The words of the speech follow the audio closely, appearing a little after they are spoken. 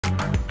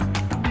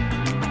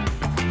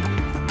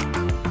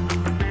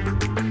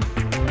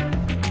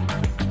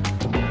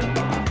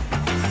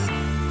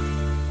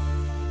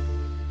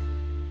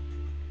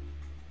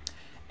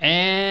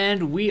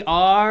And we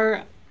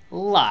are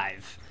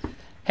live.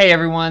 Hey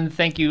everyone,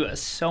 thank you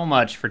so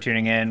much for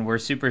tuning in. We're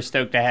super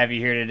stoked to have you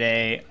here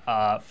today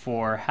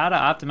for how to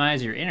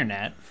optimize your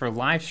internet for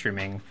live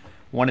streaming.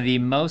 One of the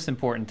most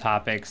important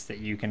topics that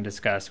you can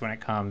discuss when it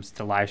comes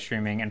to live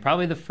streaming, and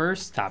probably the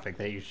first topic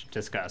that you should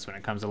discuss when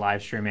it comes to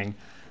live streaming.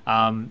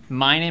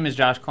 My name is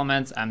Josh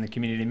Clements. I'm the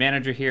community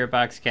manager here at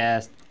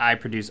Boxcast. I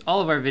produce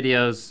all of our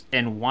videos,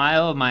 and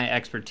while my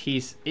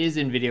expertise is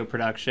in video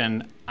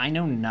production, I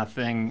know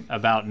nothing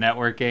about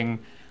networking.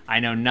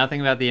 I know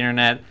nothing about the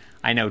internet.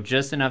 I know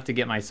just enough to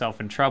get myself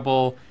in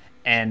trouble.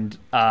 And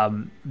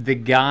the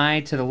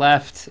guy to the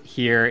left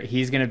here,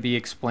 he's going to be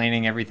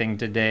explaining everything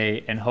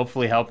today and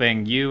hopefully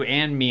helping you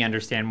and me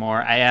understand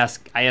more. I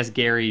ask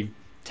Gary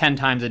 10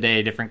 times a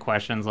day different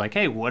questions like,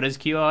 hey, what does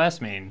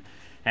QoS mean?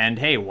 And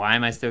hey, why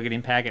am I still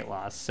getting packet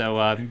loss?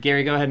 So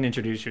Gary, go ahead and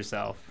introduce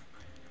yourself.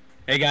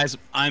 Hey guys,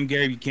 I'm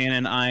Gary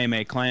Buchanan. I am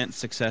a client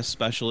success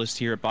specialist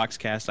here at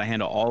Boxcast. I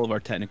handle all of our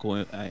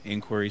technical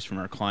inquiries from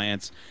our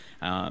clients,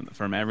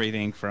 from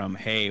everything from,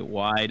 hey,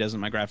 why doesn't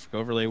my graphic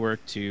overlay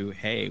work, to,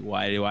 hey,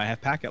 why do I have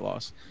packet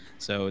loss?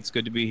 So it's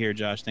good to be here,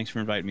 Josh. Thanks for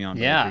inviting me on.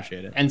 Yeah, I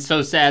appreciate it. And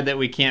so sad that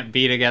we can't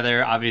be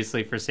together,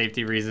 obviously for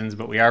safety reasons,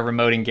 but we are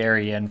remoting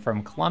Gary in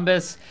from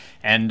Columbus,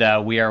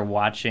 and we are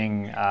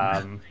watching...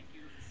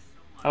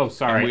 Oh,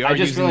 sorry. I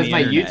just realized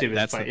my YouTube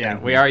is playing. Yeah,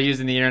 we are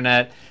using the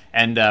internet,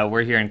 and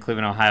we're here in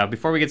Cleveland, Ohio.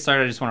 Before we get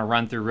started, I just want to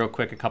run through real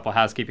quick a couple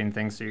housekeeping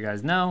things so you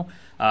guys know.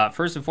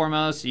 First and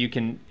foremost, you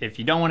can, if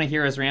you don't want to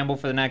hear us ramble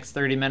for the next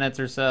 30 minutes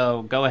or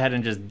so, go ahead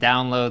and just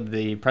download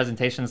the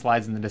presentation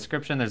slides in the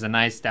description. There's a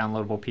nice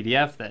downloadable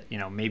PDF that, you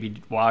know,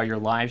 maybe while you're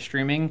live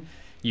streaming,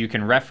 you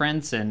can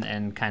reference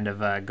and kind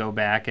of go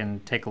back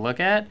and take a look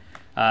at.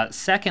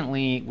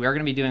 Secondly, we are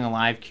going to be doing a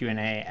live Q&A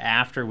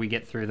after we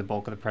get through the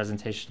bulk of the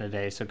presentation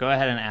today. So go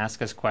ahead and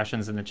ask us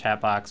questions in the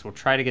chat box. We'll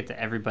try to get to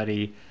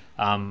everybody.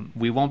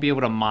 We won't be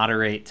able to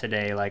moderate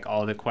today like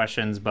all the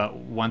questions, but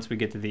once we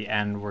get to the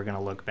end, we're going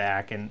to look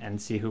back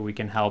and see who we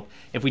can help.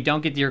 If we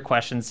don't get to your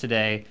questions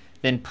today,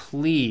 then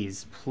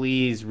please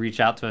reach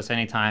out to us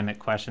anytime at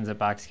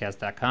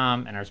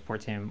questions@boxcast.com, and our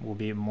support team will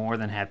be more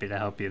than happy to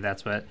help you.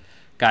 That's what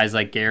guys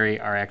like Gary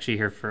are actually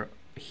here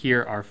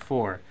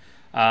for.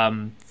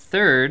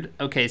 Third,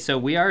 okay, so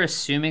we are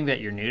assuming that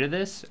you're new to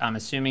this. I'm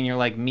assuming you're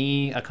like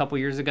me a couple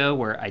years ago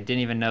where I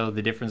didn't even know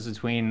the difference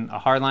between a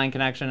hardline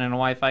connection and a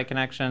Wi-Fi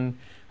connection.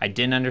 I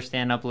didn't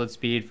understand upload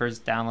speed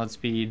versus download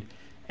speed,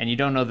 and you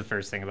don't know the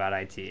first thing about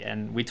IT,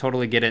 and we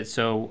totally get it.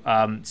 So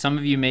some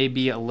of you may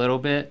be a little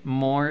bit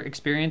more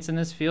experienced in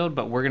this field,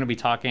 but we're going to be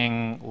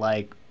talking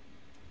like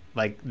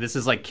this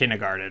is like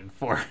kindergarten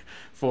for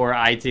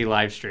IT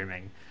live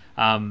streaming.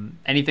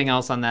 Anything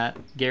else on that,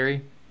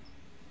 Gary?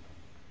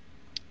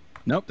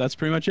 Nope, that's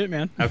pretty much it,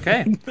 man.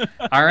 Okay.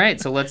 All right,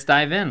 so let's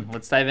dive in.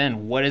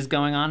 What is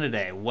going on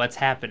today? What's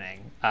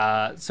happening?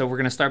 So we're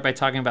going to start by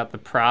talking about the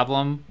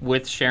problem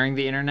with sharing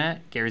the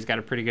internet. Gary's got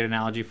a pretty good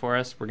analogy for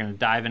us. We're going to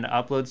dive into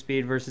upload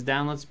speed versus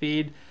download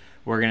speed.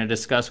 We're going to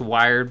discuss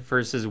wired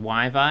versus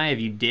Wi-Fi. If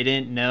you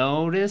didn't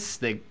notice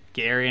that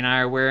Gary and I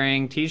are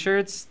wearing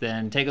t-shirts,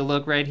 then take a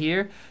look right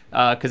here.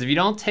 Because if you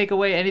don't take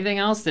away anything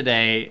else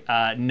today,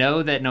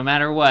 know that no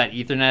matter what,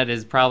 Ethernet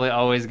is probably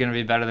always going to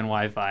be better than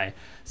Wi-Fi.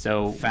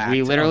 So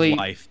we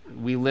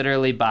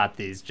literally bought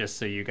these just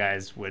so you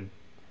guys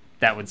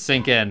that would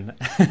sink in.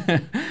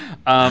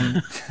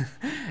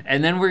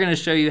 And then we're going to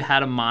show you how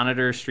to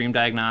monitor stream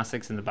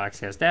diagnostics in the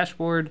Boxcast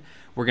dashboard.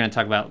 We're going to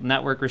talk about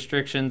network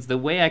restrictions. The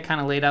way I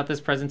kind of laid out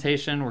this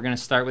presentation, we're going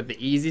to start with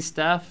the easy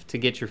stuff to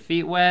get your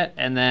feet wet,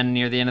 and then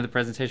near the end of the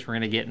presentation, we're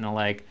going to get into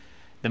like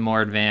the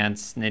more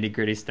advanced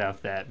nitty-gritty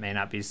stuff that may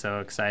not be so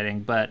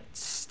exciting, but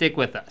stick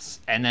with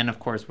us. And then, of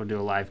course, we'll do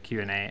a live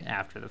Q&A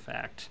after the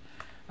fact.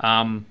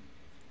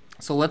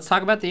 So let's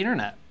talk about the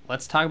internet.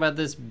 Let's talk about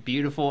this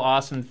beautiful,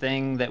 awesome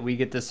thing that we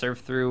get to surf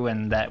through,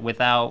 and that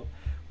without,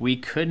 we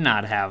could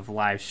not have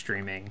live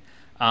streaming.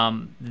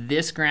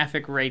 This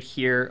graphic right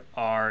here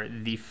are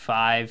the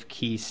 5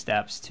 key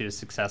steps to a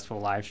successful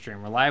live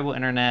stream. Reliable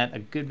internet, a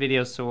good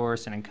video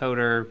source, an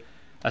encoder,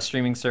 a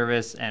streaming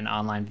service, and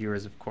online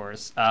viewers, of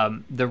course.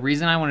 The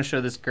reason I want to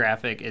show this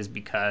graphic is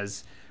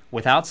because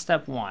without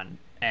step 1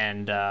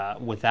 and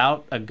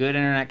without a good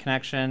internet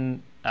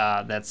connection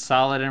that's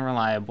solid and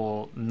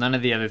reliable, none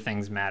of the other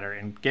things matter.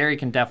 And Gary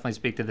can definitely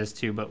speak to this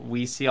too, but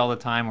we see all the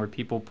time where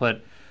people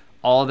put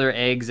all their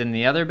eggs in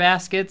the other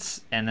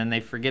baskets, and then they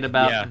forget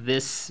about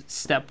this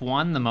step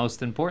 1, the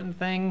most important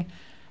thing.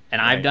 And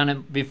right. I've done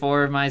it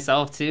before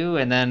myself too,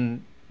 and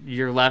then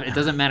you're left. It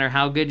doesn't matter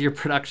how good your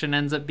production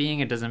ends up being.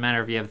 It doesn't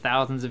matter if you have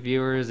thousands of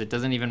viewers. It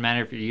doesn't even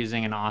matter if you're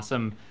using an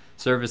awesome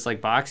service like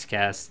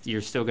Boxcast.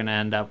 You're still going to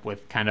end up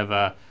with kind of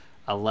a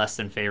less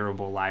than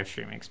favorable live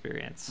stream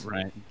experience.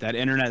 Right. That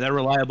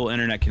reliable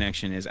internet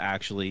connection is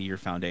actually your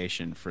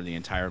foundation for the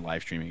entire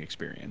live streaming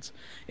experience.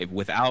 If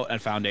without a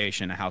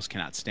foundation, a house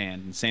cannot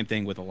stand. And same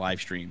thing with a live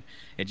stream.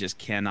 It just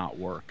cannot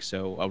work.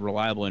 So a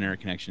reliable internet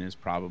connection is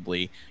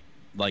probably,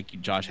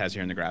 like Josh has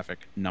here in the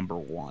graphic,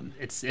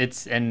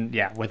 #1. And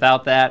yeah,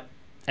 without that,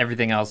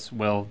 everything else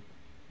will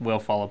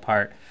fall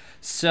apart.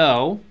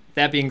 So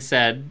that being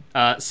said,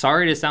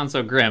 sorry to sound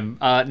so grim.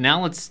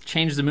 Now let's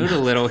change the mood a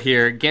little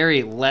here.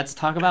 Gary, let's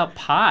talk about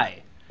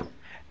pie.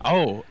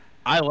 Oh,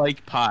 I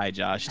like pie,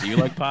 Josh. Do you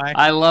like pie?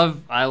 I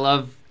love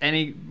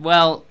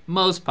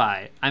most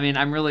pie. I mean,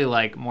 I'm really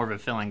like more of a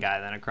filling guy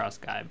than a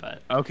crust guy,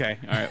 but okay,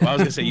 all right. Well, I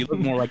was gonna say you look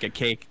more like a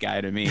cake guy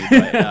to me,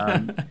 but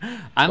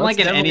I'm like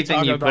an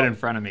anything you put in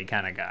front of me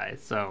kind of guy.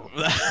 So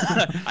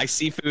I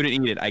see food and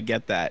eat it. I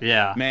get that.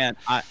 Yeah, man.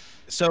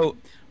 So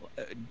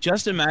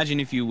just imagine,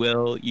 if you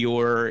will,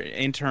 your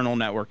internal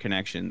network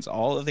connections,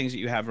 all the things that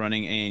you have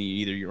running in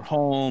either your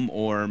home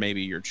or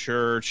maybe your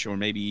church or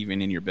maybe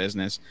even in your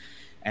business,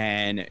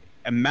 and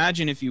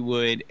imagine, if you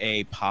would,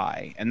 a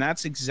pie. And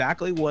that's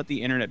exactly what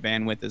the internet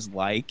bandwidth is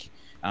like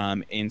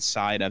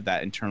inside of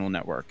that internal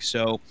network.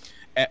 So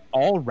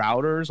all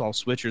routers, all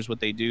switchers, what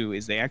they do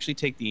is they actually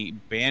take the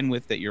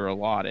bandwidth that you're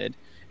allotted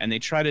and they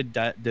try to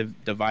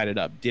divide it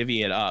up,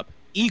 divvy it up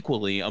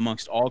equally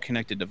amongst all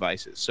connected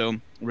devices. So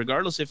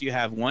regardless if you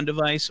have one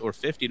device or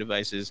 50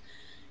 devices,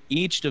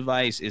 each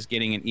device is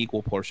getting an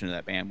equal portion of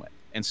that bandwidth.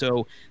 And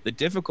so the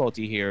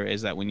difficulty here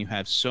is that when you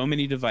have so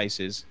many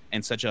devices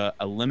and such a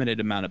limited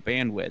amount of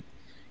bandwidth,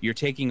 you're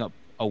taking up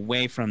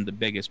away from the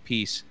biggest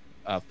piece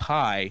of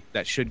pie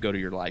that should go to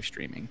your live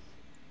streaming.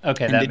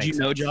 Okay, and that did makes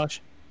you know, sense.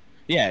 Josh?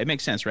 Yeah, it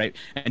makes sense, right?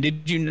 And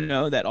did you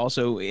know that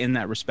also in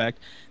that respect,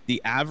 the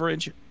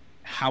average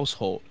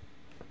household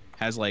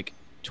has like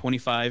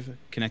 25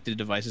 connected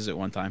devices at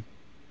one time?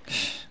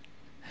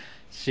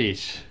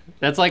 Sheesh.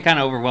 That's like kind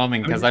of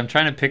overwhelming because I'm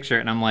trying to picture it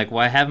and I'm like, well,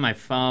 I have my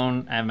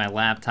phone, I have my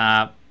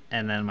laptop,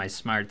 and then my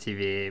smart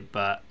TV.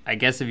 But I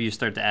guess if you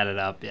start to add it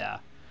up, yeah,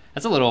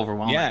 that's a little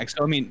overwhelming. Yeah,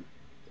 so I mean,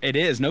 it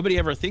is. Nobody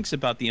ever thinks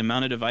about the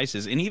amount of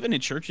devices, and even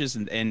in churches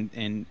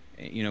and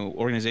you know,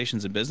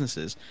 organizations and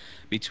businesses,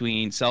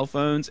 between cell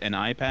phones and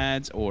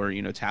iPads or,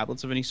 you know,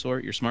 tablets of any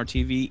sort, your smart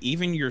TV,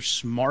 even your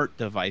smart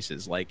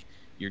devices like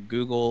your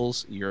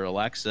Googles, your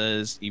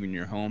Alexas, even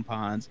your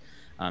HomePods.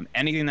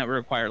 Anything that would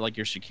require, like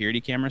your security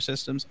camera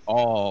systems,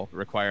 all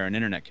require an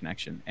internet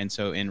connection. And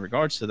so in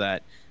regards to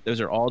that,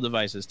 those are all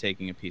devices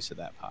taking a piece of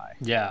that pie.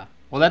 Yeah.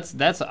 Well,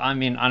 that's I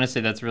mean,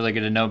 honestly, that's really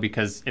good to know,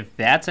 because if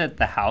that's at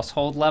the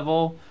household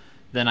level,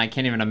 then I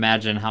can't even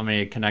imagine how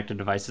many connected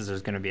devices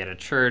there's going to be at a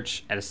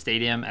church, at a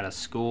stadium, at a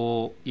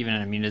school, even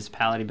in a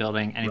municipality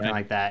building, anything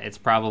like that. It's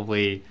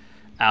probably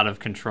out of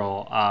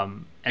control.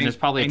 And there's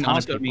probably a ton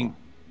of people.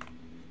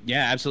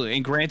 Yeah, absolutely.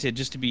 And granted,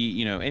 just to be,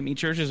 you know, I mean,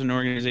 churches and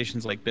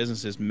organizations like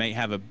businesses may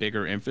have a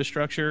bigger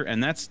infrastructure,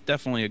 and that's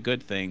definitely a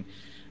good thing.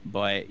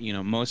 But, you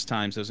know, most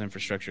times those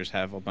infrastructures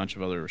have a bunch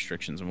of other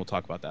restrictions, and we'll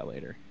talk about that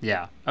later.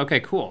 Yeah.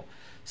 Okay, cool.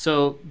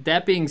 So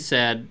that being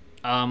said,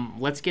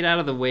 let's get out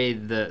of the way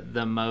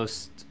the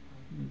most,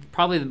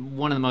 probably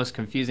one of the most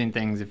confusing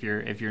things if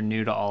you're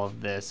new to all of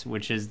this,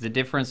 which is the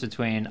difference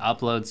between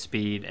upload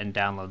speed and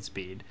download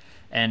speed.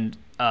 And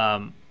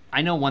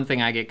I know one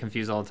thing I get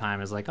confused all the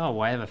time is like, oh,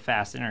 well, I have a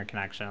fast internet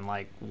connection.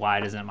 Like, why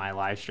doesn't my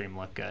live stream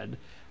look good?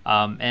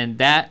 And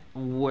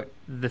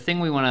the thing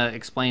we want to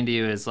explain to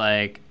you is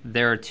like,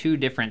 there are two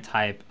different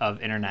type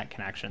of internet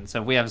connections.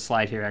 So if we have a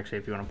slide here, actually,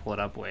 if you want to pull it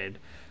up, Wade,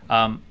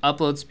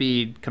 upload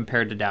speed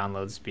compared to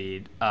download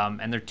speed.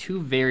 And they're two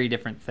very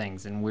different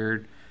things.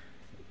 And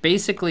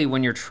basically,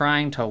 when you're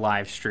trying to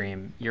live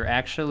stream, you're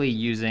actually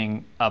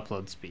using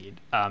upload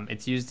speed.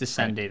 It's used to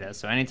send data.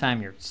 So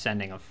anytime you're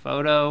sending a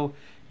photo,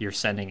 you're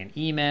sending an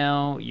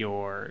email,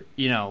 you're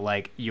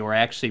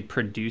actually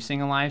producing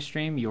a live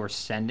stream, you're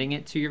sending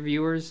it to your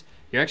viewers,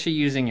 you're actually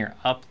using your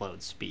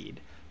upload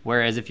speed.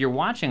 Whereas if you're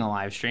watching a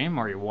live stream,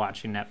 or you're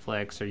watching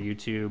Netflix or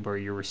YouTube, or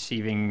you're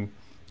receiving,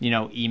 you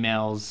know,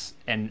 emails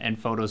and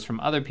photos from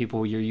other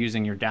people, you're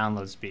using your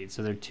download speed.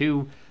 So they're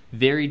two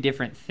very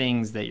different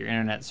things that your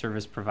internet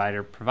service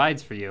provider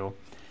provides for you.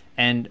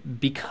 And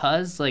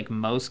because, like,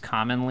 most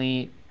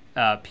commonly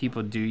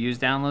people do use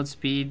download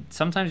speed,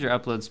 sometimes your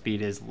upload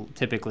speed is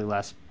typically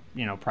less,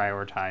 you know,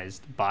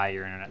 prioritized by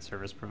your internet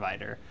service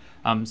provider.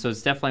 So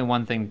it's definitely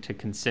one thing to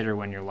consider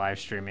when you're live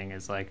streaming,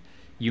 is like,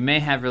 you may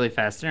have really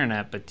fast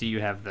internet, but do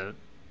you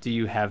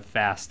have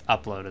fast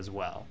upload as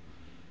well?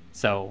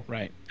 So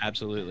right,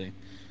 absolutely.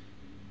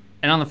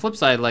 And on the flip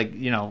side, like,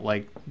 you know,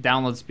 like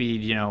download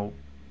speed, you know,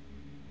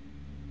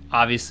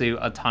 obviously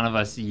a ton of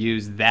us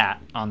use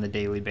that on the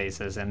daily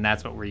basis, and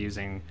that's what we're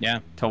using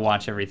to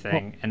watch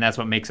everything. And that's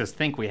what makes us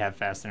think we have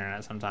fast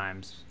internet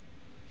sometimes.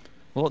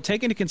 Well,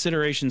 take into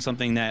consideration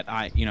something that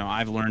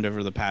I've learned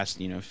over the past,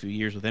 few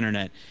years with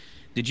internet.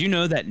 Did you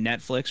know that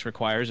Netflix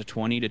requires a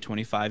 20 to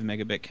 25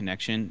 megabit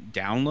connection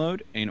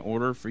download in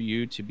order for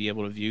you to be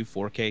able to view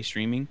 4K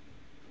streaming?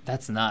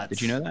 That's nuts.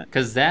 Did you know that?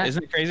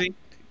 Isn't it crazy?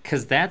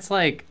 Because that's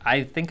like,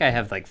 I think I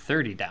have like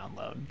 30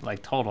 download,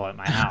 like total at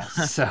my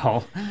house.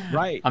 So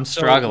right, I'm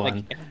struggling.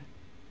 So, like,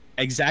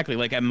 exactly.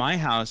 Like at my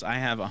house, I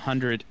have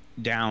 100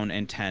 down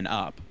and 10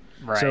 up.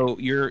 Right. So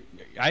your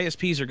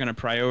ISPs are going to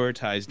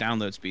prioritize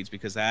download speeds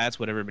because that's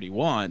what everybody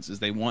wants. Is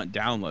they want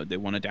download. They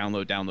want to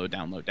download.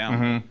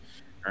 Mm-hmm.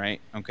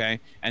 Right. Okay.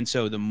 And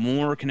so the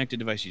more connected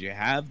devices you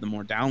have, the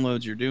more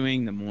downloads you're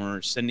doing, the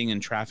more sending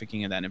and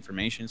trafficking of that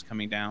information is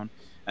coming down.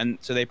 and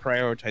so they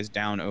prioritize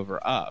down over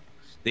up.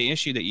 The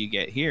issue that you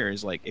get here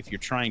is like if you're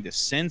trying to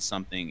send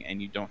something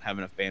and you don't have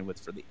enough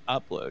bandwidth for the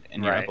upload,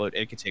 and your upload,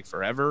 it could take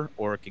forever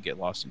or it could get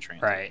lost in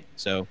transit. Right.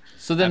 So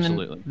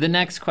then the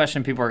next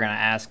question people are going to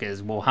ask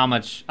is, well, how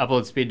much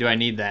upload speed do I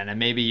need then? And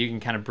maybe you can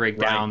kind of break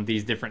down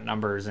these different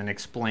numbers and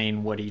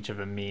explain what each of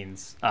them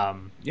means.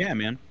 Yeah,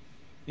 man.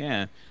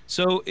 Yeah.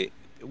 So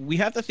we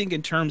have to think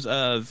in terms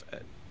of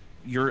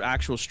your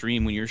actual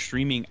stream when you're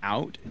streaming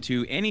out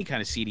to any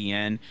kind of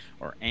CDN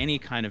or any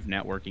kind of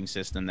networking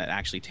system that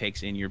actually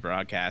takes in your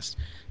broadcast,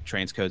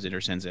 transcodes it, or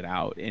sends it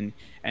out. And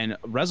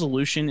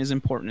resolution is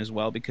important as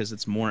well because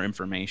it's more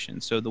information.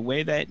 So the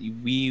way that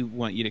we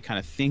want you to kind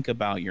of think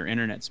about your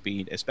internet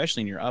speed,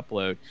 especially in your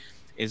upload,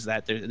 is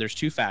that there's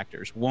two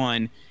factors.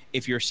 One,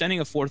 if you're sending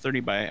a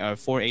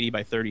 480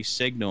 by 30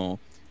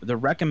 signal, the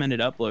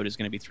recommended upload is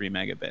going to be 3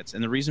 megabits.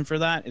 And the reason for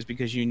that is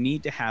because you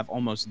need to have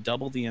almost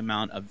double the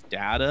amount of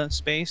data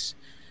space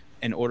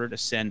in order to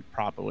send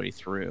properly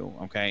through,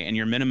 okay? And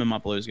your minimum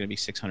upload is going to be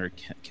 600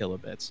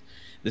 kilobits.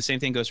 The same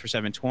thing goes for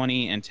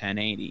 720 and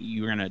 1080.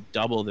 You're going to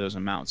double those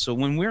amounts. So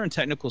when we're in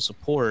technical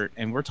support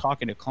and we're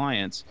talking to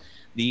clients,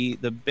 the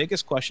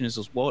biggest question is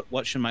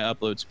what should my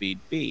upload speed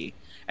be?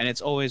 And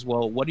it's always,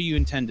 well, what do you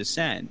intend to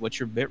send? What's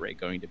your bitrate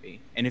going to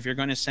be? And if you're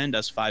going to send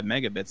us 5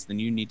 megabits, then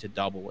you need to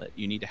double it.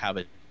 You need to have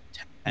a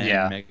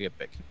 10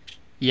 megabit.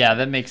 Yeah,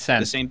 that makes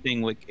sense. The same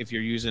thing with if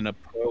you're using a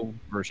pro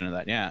version of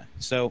that. Yeah.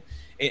 So,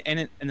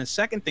 and the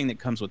second thing that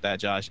comes with that,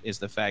 Josh, is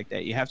the fact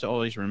that you have to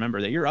always remember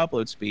that your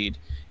upload speed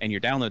and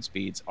your download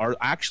speeds are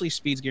actually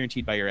speeds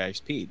guaranteed by your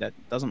ISP. That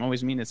doesn't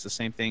always mean it's the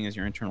same thing as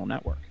your internal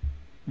network.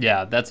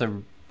 Yeah, that's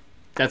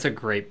a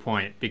great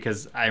point,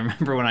 because I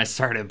remember when I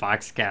started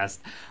Boxcast,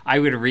 I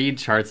would read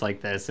charts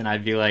like this and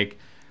I'd be like,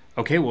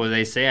 okay, well,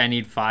 they say I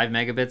need 5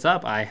 megabits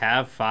up. I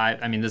have 5.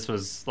 I mean, this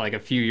was like a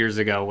few years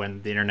ago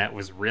when the internet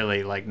was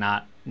really like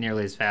not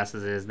nearly as fast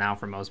as it is now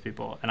for most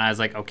people. And I was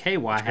like, okay,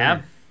 well, I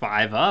have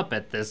 5 up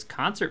at this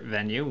concert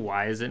venue.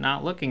 Why is it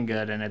not looking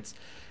good? And it's,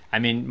 I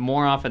mean,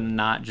 more often than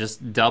not,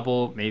 just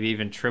double, maybe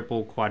even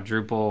triple,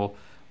 quadruple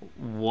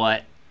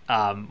what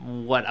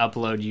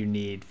upload you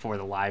need for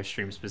the live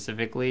stream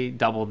specifically.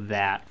 Double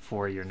that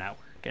for your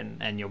network,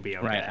 and you'll be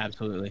okay. Right,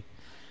 absolutely.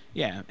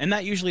 Yeah, and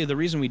that usually the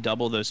reason we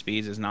double those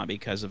speeds is not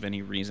because of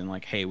any reason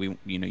like, hey, you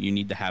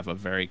need to have a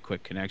very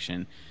quick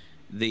connection.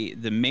 The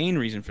main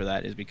reason for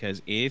that is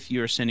because if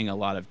you're sending a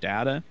lot of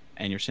data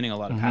and you're sending a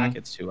lot of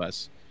packets to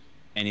us,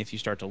 and if you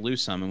start to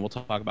lose some, and we'll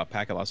talk about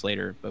packet loss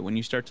later, but when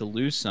you start to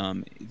lose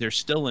some, there's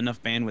still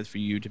enough bandwidth for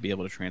you to be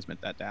able to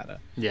transmit that data.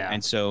 Yeah.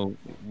 And so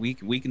we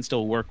can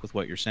still work with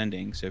what you're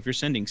sending. So if you're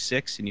sending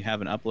 6 and you have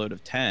an upload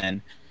of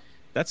 10,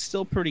 that's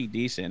still pretty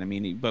decent. I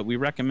mean, but we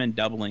recommend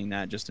doubling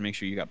that just to make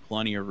sure you got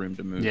plenty of room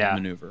to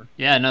maneuver.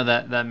 Yeah, no,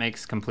 that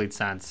makes complete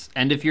sense.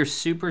 And if you're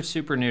super,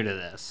 super new to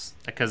this,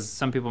 because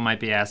some people might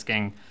be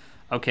asking,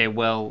 okay,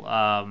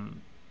 well,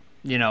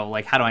 you know,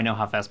 like, how do I know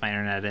how fast my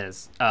internet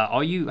is?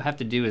 All you have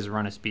to do is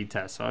run a speed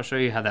test. So I'll show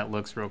you how that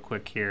looks real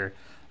quick here.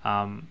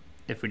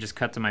 If we just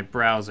cut to my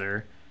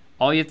browser,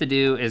 all you have to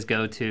do is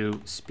go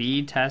to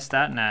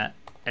speedtest.net.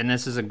 And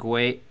this is a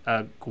great,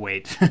 sorry,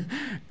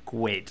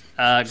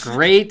 I'm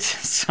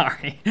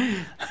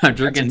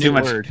drinking too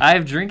much.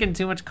 I'm drinking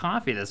too much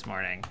coffee this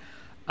morning.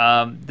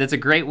 That's a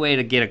great way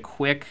to get a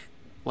quick,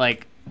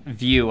 like,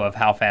 view of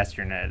how fast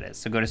your internet is.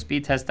 So go to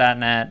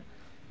speedtest.net,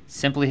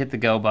 simply hit the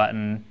go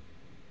button,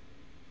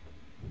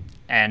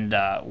 and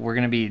we're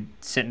going to be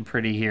sitting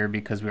pretty here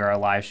because we are a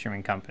live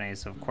streaming company.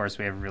 So, of course,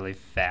 we have really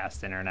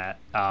fast internet.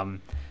 But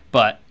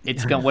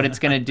what it's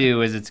going to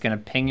do is it's going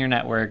to ping your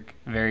network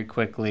very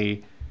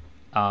quickly,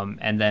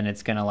 and then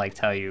it's going to like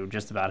tell you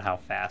just about how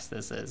fast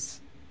this is.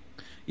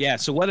 Yeah,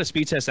 so what a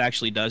speed test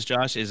actually does,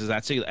 Josh, is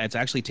it's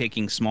actually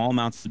taking small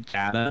amounts of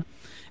data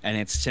and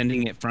it's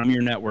sending it from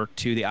your network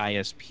to the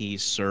ISP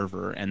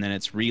server, and then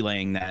it's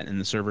relaying that, and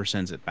the server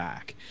sends it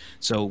back.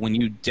 So when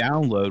you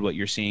download, what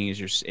you're seeing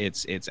is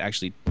it's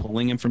actually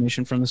pulling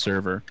information from the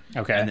server,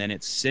 and then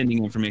it's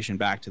sending information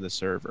back to the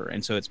server,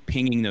 and so it's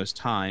pinging those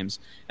times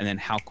and then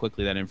how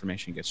quickly that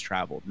information gets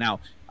traveled. Now,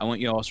 I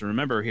want you to also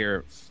remember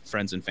here,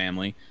 friends and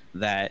family,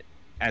 that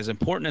as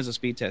important as a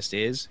speed test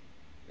is,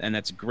 and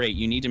that's great,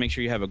 you need to make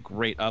sure you have a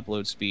great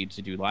upload speed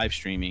to do live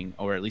streaming,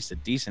 or at least a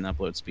decent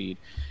upload speed.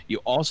 You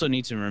also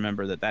need to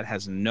remember that that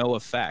has no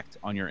effect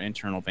on your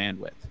internal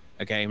bandwidth.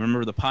 Okay,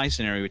 remember the Pi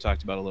scenario we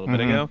talked about a little bit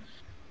ago?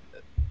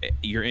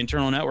 Your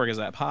internal network is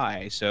that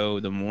Pi, so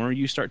the more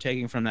you start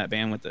taking from that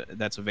bandwidth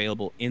that's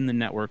available in the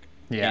network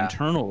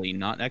internally,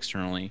 not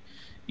externally,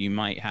 you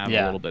might have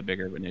a little bit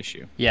bigger of an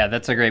issue. Yeah,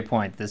 that's a great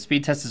point. The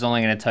speed test is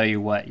only going to tell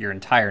you what your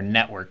entire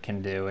network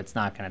can do. It's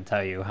not going to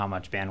tell you how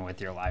much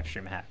bandwidth your live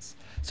stream has.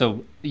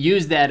 So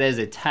use that as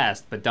a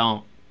test, but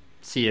don't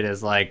see it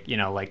as like, you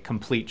know, like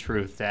complete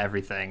truth to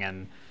everything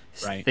and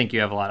think you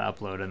have a lot of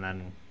upload and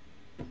then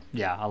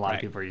Yeah, a lot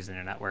of people are using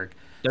your network.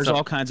 There's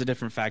all kinds of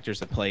different factors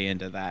that play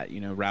into that,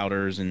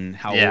 routers and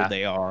how old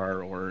they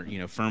are, or,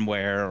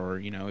 firmware, or,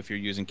 if you're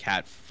using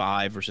Cat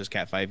 5 versus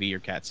Cat 5e or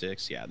Cat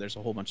 6. Yeah, there's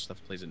a whole bunch of stuff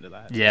that plays into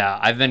that. Yeah,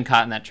 I've been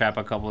caught in that trap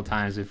a couple of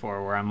times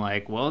before where I'm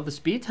like, well, the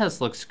speed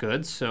test looks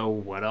good, so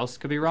what else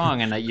could be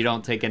wrong? And that you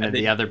don't take into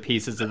the other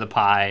pieces of the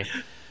pie.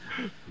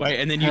 Right,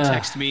 and then you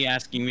text me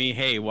asking me,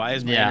 hey, why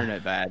is my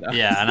internet bad?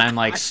 Yeah, and I'm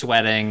like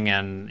sweating,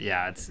 and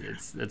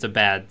it's a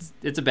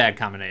bad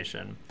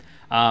combination.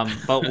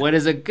 But what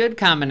is a good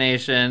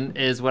combination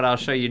is what I'll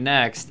show you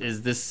next,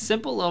 is this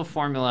simple little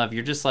formula of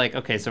you're just like,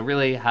 okay, so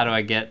really, how do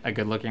I get a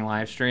good looking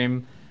live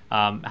stream?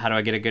 How do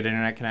I get a good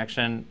internet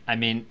connection? I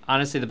mean,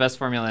 honestly, the best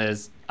formula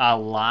is a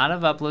lot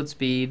of upload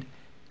speed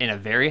in a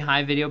very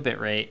high video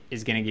bitrate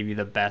is going to give you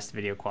the best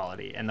video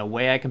quality. And the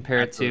way I compare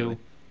it to,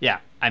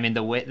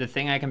 the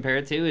thing I compare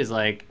it to is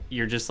like,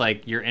 you're just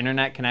like, your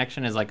internet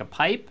connection is like a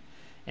pipe,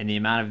 and the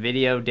amount of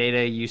video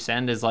data you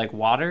send is like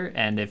water.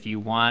 And if you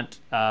want,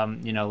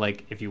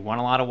 if you want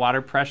a lot of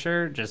water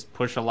pressure, just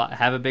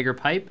have a bigger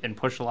pipe and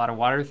push a lot of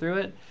water through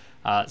it.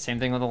 Same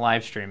thing with a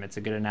live stream. It's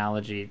a good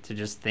analogy to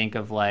just think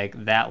of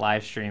like that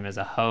live stream as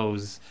a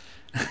hose.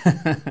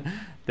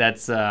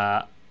 That's,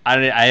 I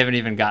haven't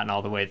even gotten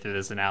all the way through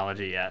this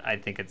analogy yet. I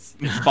think it's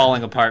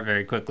falling apart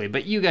very quickly,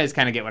 but you guys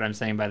kind of get what I'm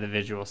saying by the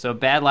visual. So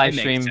bad live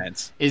stream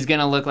is going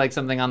to look like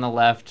something on the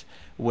left,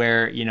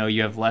 where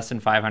you have less than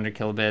 500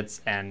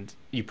 kilobits and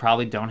you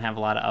probably don't have a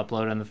lot of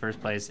upload in the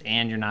first place,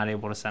 and you're not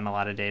able to send a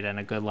lot of data. And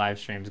a good live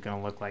stream is going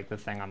to look like the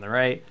thing on the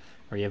right,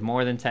 where you have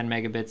more than 10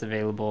 megabits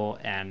available,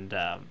 and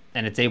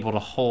it's able to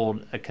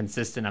hold a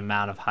consistent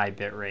amount of high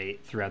bit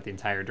rate throughout the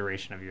entire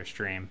duration of your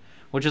stream,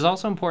 which is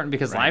also important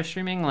because live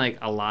streaming, like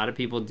a lot of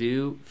people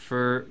do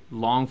for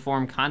long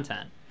form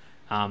content,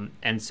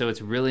 and so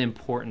it's really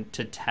important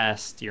to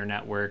test your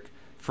network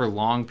for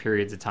long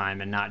periods of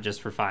time and not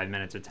just for 5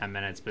 minutes or 10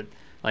 minutes. But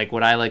like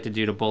what I like to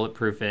do to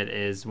bulletproof it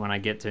is when I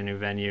get to a new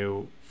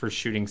venue for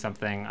shooting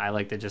something, I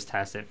like to just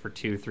test it for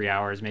 2-3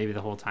 hours, maybe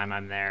the whole time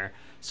I'm there.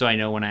 So I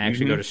know when I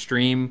actually go to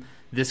stream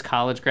this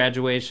college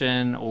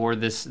graduation or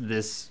this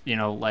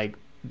like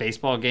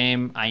baseball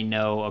game, I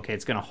know, okay,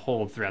 it's going to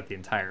hold throughout the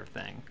entire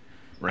thing.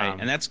 Right,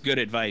 and that's good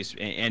advice.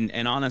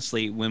 And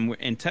honestly, when we're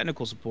in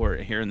technical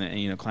support here in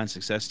the client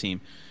success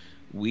team,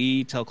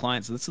 we tell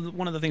clients, this is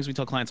one of the things we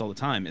tell clients all the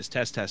time, is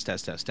test,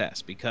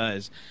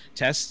 because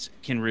tests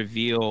can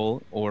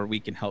reveal, or we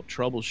can help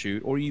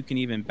troubleshoot, or you can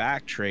even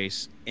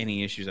backtrace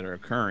any issues that are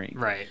occurring.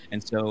 Right.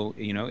 And so,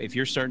 if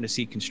you're starting to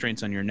see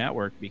constraints on your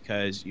network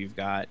because you've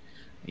got,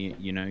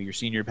 your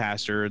senior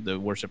pastor, the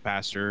worship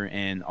pastor,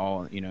 and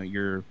all,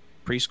 your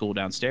preschool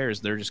downstairs,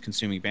 they're just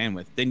consuming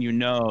bandwidth, then you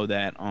know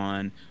that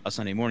on a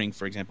Sunday morning,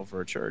 for example, for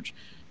a church,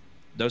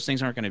 those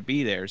things aren't going to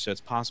be there. So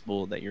it's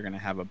possible that you're going to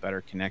have a better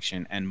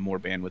connection and more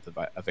bandwidth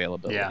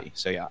availability. Yeah.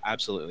 So yeah,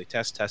 absolutely.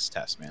 Test,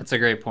 man. That's a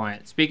great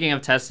point. Speaking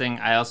of testing,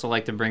 I also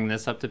like to bring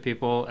this up to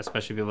people,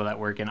 especially people that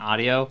work in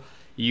audio.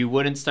 You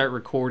wouldn't start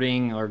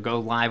recording or go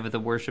live with a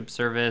worship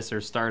service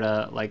or start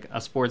a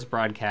sports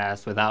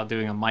broadcast without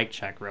doing a mic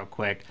check real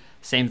quick.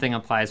 Same thing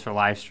applies for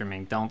live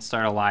streaming. Don't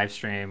start a live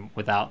stream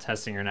without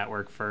testing your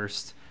network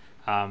first.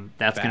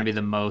 That's going to be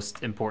the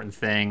most important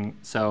thing.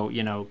 So,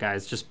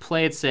 guys, just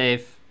play it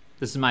safe.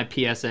 This is my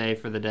PSA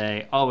for the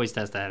day. Always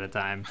test ahead of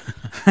time.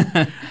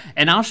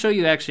 And I'll show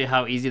you actually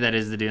how easy that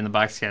is to do in the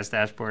Boxcast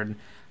dashboard.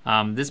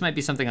 This might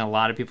be something a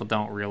lot of people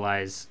don't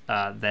realize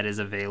that is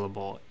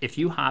available. If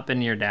you hop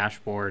into your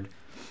dashboard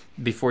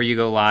before you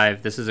go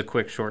live, this is a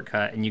quick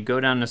shortcut, and you go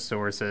down to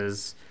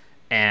sources,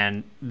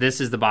 and this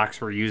is the box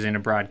we're using to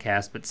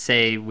broadcast. But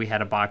say we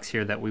had a box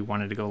here that we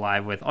wanted to go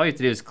live with. All you have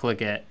to do is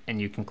click it,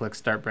 and you can click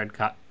Start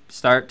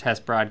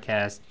Test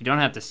Broadcast. You don't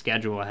have to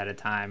schedule ahead of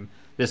time.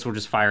 This will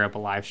just fire up a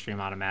live stream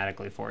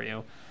automatically for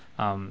you.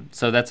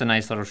 So that's a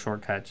nice little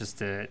shortcut just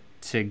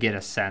to get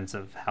a sense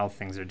of how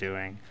things are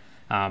doing.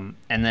 And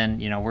then,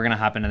 we're going to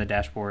hop into the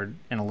dashboard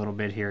in a little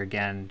bit here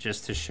again,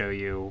 just to show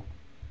you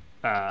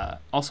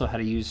also how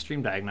to use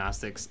stream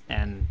diagnostics,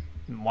 and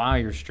while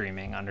you're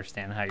streaming,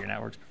 understand how your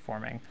network's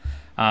performing.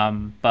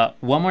 But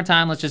one more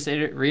time, let's just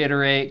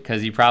reiterate,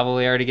 because you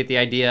probably already get the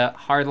idea.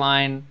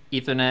 Hardline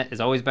Ethernet is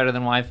always better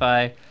than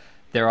Wi-Fi.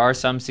 There are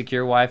some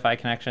secure Wi-Fi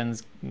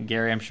connections,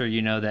 Gary, I'm sure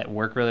you know, that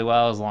work really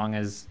well as long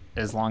as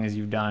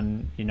you've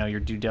done your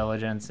due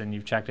diligence and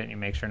you've checked it and you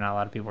make sure not a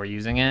lot of people are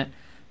using it.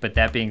 But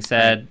that being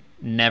said,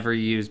 never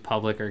use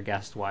public or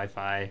guest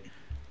Wi-Fi.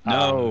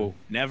 No,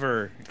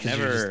 never. You're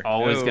just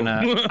always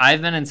gonna.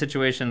 I've been in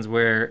situations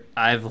where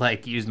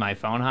I've used my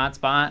phone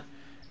hotspot,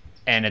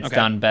 and it's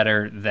done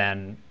better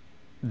than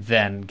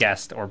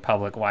guest or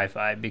public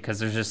Wi-Fi, because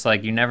there's just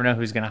you never know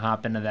who's gonna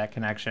hop into that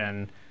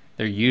connection.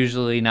 They're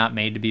usually not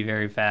made to be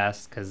very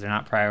fast because they're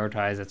not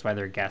prioritized. That's why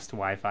they're guest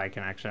Wi-Fi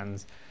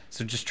connections.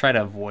 So just try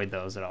to avoid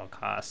those at all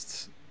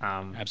costs.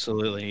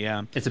 Absolutely,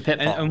 yeah. It's a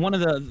pitfall. And one of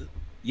the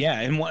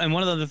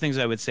one of the other things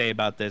I would say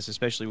about this,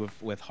 especially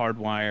with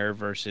hardwire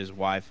versus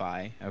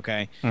Wi-Fi,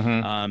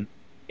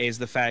 is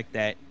the fact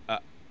that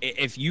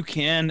if you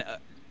can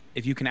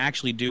if you can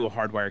actually do a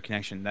hardwire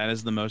connection, that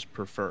is the most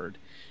preferred.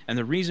 And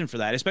the reason for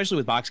that, especially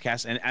with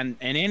Boxcast, and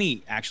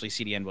any actually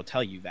CDN will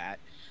tell you that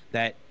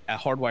a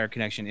hardwire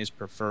connection is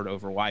preferred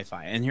over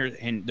Wi-Fi.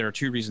 And there are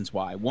two reasons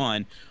why.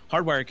 One,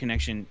 hardwire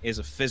connection is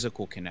a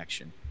physical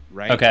connection,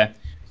 right? Okay.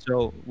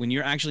 So when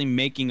you're actually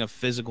making a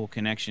physical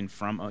connection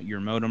from your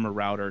modem or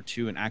router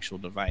to an actual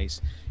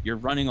device, you're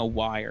running a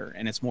wire,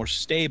 and it's more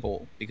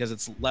stable because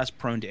it's less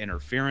prone to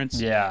interference.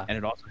 Yeah. And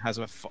it also has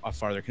a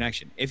farther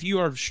connection. If you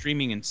are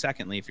streaming, and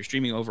secondly, if you're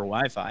streaming over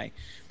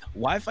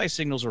Wi-Fi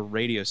signals are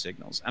radio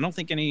signals. I don't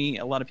think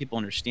a lot of people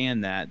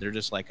understand that. They're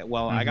just like,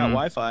 well, I got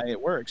Wi-Fi,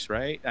 it works,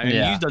 right? I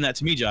mean, you've done that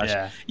to me, Josh.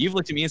 Yeah. You've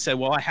looked at me and said,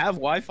 well, I have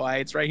Wi-Fi,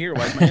 it's right here.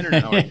 Why is my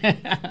internet not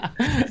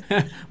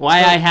working? Why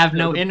I have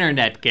no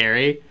internet,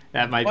 Gary?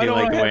 That might be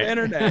like the way.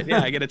 Internet?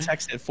 Yeah, I get a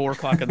text at 4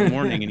 o'clock in the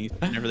morning, and he's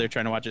never there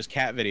trying to watch his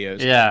cat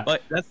videos. Yeah.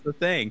 But that's the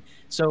thing.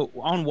 So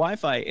on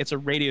Wi-Fi, it's a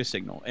radio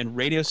signal, and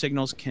radio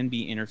signals can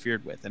be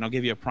interfered with. And I'll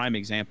give you a prime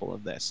example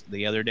of this.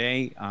 The other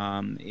day,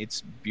 it's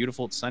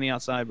beautiful. It's sunny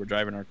outside. We're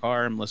driving our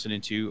car. I'm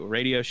listening to a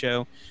radio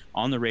show.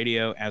 On the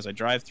radio, as I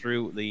drive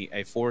through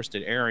a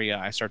forested area,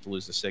 I start to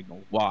lose the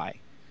signal. Why?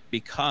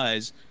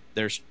 Because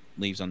there's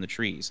leaves on the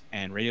trees,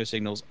 and radio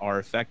signals are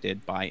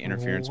affected by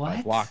interference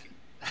by blocking.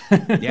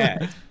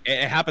 Yeah,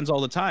 it happens all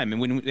the time.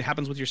 And when it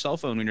happens with your cell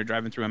phone when you're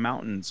driving through a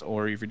mountains,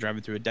 or if you're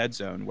driving through a dead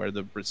zone where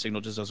the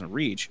signal just doesn't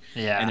reach,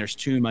 and there's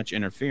too much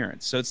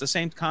interference. So it's the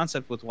same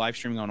concept with live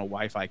streaming on a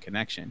Wi-Fi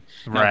connection.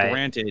 Now,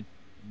 granted,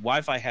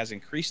 Wi-Fi has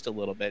increased a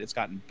little bit. It's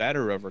gotten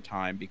better over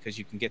time because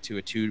you can get to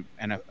a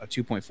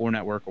 2.4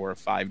 network or a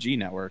 5G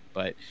network,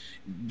 but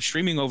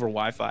streaming over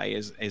Wi-Fi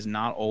is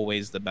not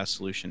always the best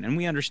solution. And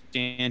we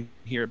understand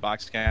here at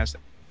Boxcast,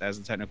 as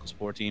the technical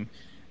support team,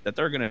 that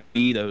there are going to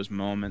be those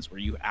moments where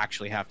you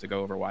actually have to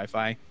go over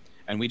Wi-Fi,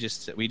 and we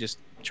just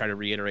try to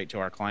reiterate to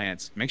our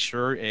clients, make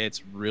sure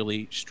it's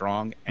really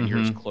strong and you're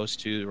as close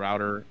to the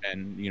router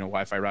and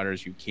Wi-Fi router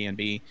as you can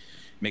be.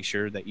 Make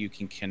sure that you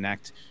can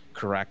connect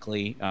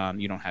correctly.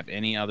 You don't have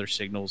any other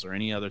signals or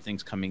any other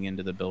things coming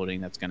into the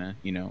building that's going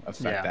to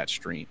affect that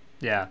stream.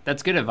 Yeah,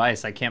 that's good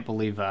advice. I can't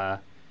believe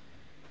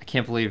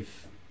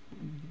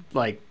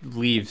like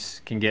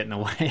leaves can get in the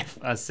way of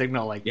a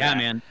signal like that. Yeah,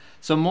 man.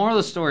 So moral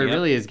of the story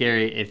really is,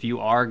 Gary, if you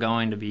are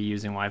going to be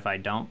using Wi-Fi,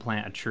 don't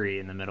plant a tree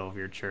in the middle of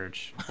your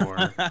church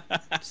or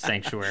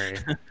sanctuary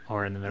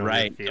or in the middle of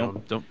the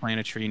field. Don't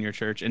plant a tree in your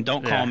church, and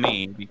don't call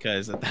me,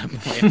 because at that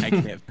point I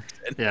can't.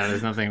 Yeah,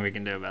 there's nothing we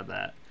can do about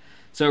that.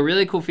 So a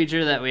really cool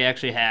feature that we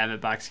actually have at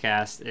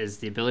Boxcast is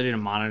the ability to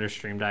monitor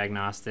stream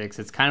diagnostics.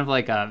 It's kind of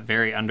like a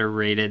very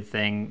underrated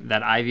thing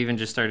that I've even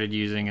just started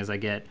using as I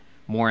get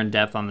more in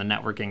depth on the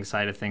networking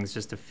side of things,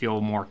 just to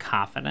feel more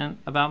confident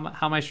about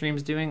how my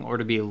stream's doing or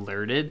to be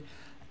alerted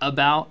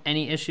about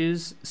any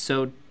issues.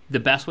 So the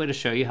best way to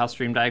show you how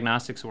stream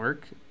diagnostics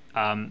work,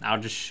 I'll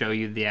just show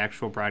you the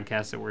actual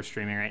broadcast that we're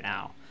streaming right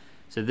now.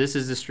 So this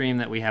is the stream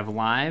that we have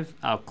live.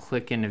 I'll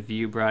click into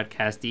view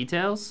broadcast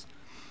details,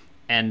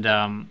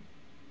 and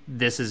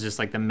this is just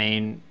like the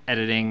main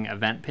editing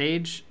event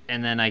page.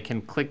 And then I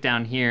can click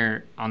down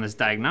here on this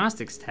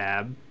diagnostics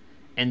tab,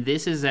 and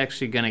this is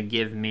actually going to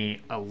give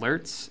me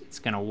alerts. It's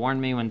going to warn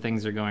me when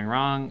things are going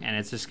wrong, and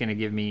it's just going to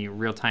give me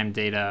real-time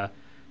data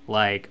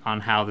like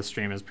on how the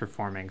stream is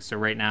performing. So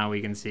right now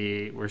we can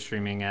see we're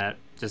streaming at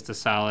just a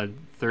solid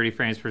 30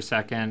 frames per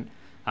second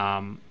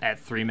at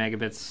 3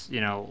 megabits,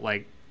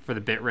 like for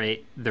the bit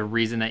rate. The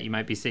reason that you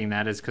might be seeing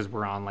that is because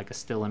we're on like a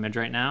still image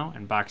right now,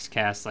 and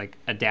Boxcast, like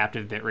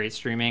adaptive bitrate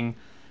streaming,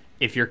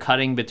 if you're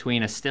cutting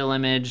between a still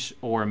image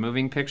or a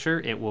moving picture,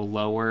 it will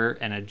lower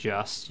and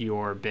adjust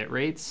your bit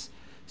rates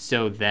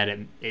so that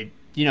it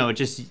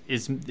just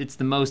is. It's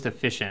the most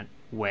efficient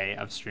way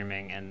of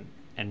streaming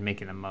and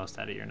making the most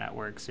out of your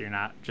network, so you're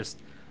not just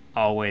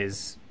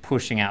always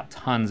pushing out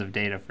tons of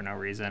data for no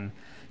reason.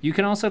 You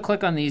can also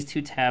click on these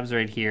two tabs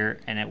right here,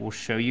 and it will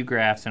show you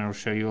graphs and it'll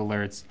show you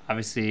alerts.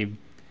 Obviously,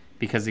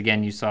 because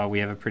again, you saw we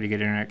have a pretty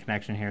good internet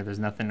connection here, there's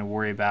nothing to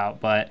worry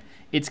about, but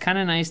it's kind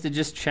of nice to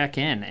just check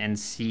in and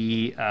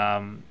see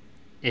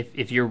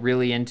if you're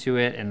really into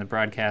it and the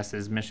broadcast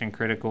is mission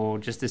critical,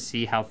 just to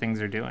see how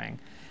things are doing.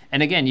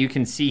 And again, you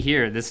can see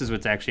here, this is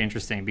what's actually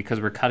interesting, because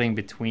we're cutting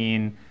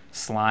between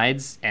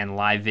slides and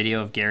live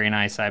video of Gary and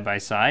I side by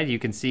side. You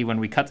can see when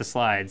we cut the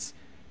slides,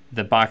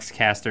 the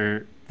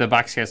Boxcaster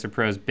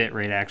Pro's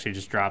bitrate actually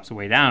just drops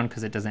way down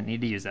because it doesn't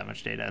need to use that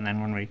much data. And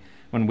then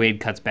when Wade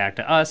cuts back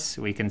to us,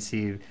 we can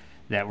see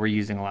that we're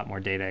using a lot more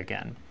data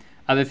again.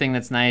 Other thing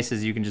that's nice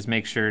is you can just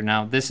make sure,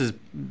 now this is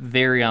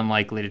very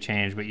unlikely to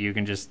change, but you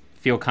can just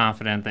feel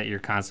confident that you're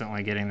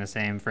constantly getting the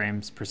same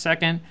frames per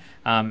second.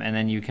 And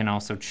then you can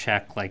also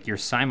check like your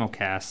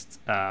simulcast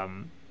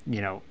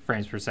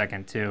frames per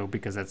second too,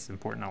 because that's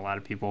important to a lot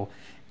of people.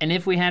 And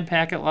if we had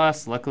packet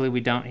loss, luckily we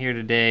don't here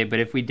today,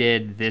 but if we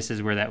did, this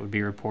is where that would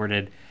be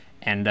reported.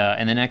 And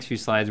in the next few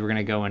slides, we're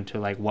gonna go into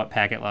like what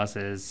packet loss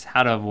is,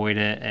 how to avoid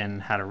it,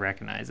 and how to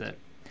recognize it.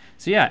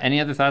 So yeah, any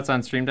other thoughts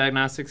on stream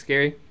diagnostics,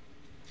 Gary?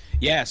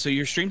 Yeah, so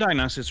your stream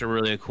diagnostics are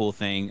really a cool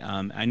thing.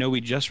 I know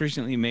we just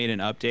recently made an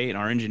update.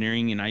 Our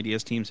engineering and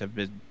ideas teams have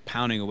been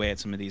pounding away at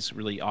some of these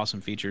really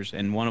awesome features,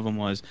 and one of them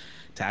was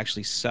to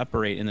actually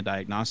separate in the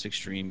diagnostic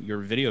stream your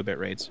video bit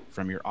rates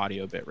from your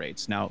audio bit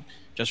rates. Now,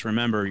 just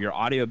remember, your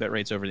audio bit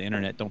rates over the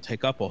internet don't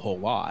take up a whole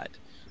lot.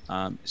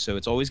 So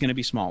it's always going to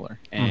be smaller,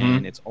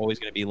 and it's always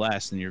going to be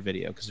less than your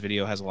video, because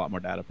video has a lot more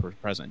data per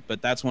present.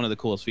 But that's one of the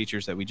coolest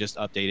features that we just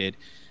updated.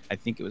 I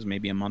think it was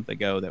maybe a month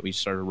ago that we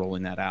started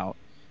rolling that out,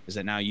 is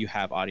that now you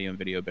have audio and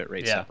video bit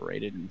rate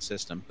separated in the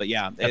system. But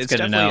yeah, that's it's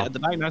definitely the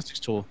diagnostics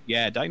tool.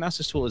 Yeah,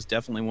 diagnostics tool is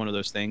definitely one of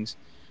those things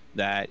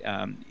that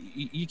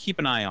you keep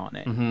an eye on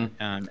it.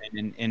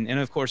 And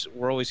of course,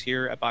 we're always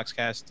here at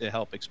Boxcast to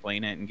help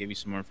explain it and give you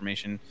some more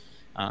information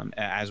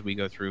as we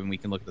go through, and we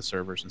can look at the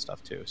servers and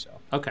stuff too. So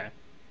okay,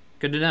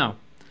 good to know.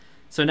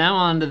 So now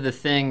on to the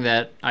thing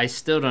that I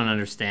still don't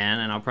understand,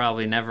 and I'll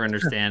probably never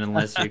understand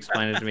unless you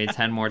explain it to me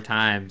 10 more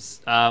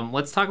times.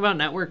 Let's talk about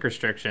network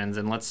restrictions,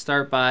 and let's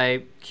start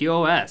by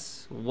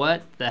QoS.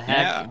 What the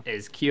heck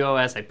is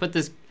QoS? I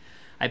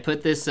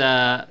put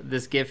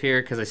this GIF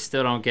here because I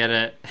still don't get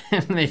it.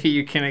 Maybe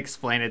you can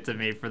explain it to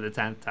me for the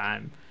 10th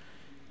time.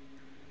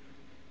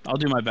 I'll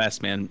do my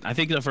best, man. I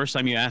think the first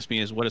time you asked me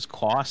is, what is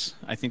QoS?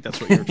 I think that's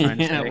what you were trying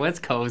to say. What's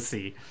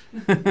COSI?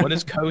 What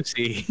is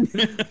COSI?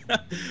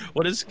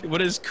 what is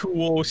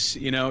QoS?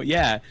 You know,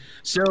 yeah.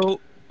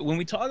 So when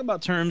we talk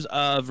about terms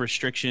of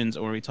restrictions,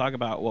 or we talk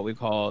about what we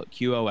call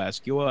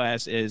QoS,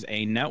 QoS is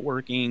a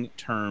networking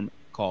term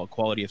called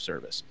quality of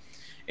service.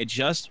 It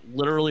just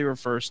literally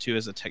refers to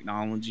as a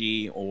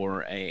technology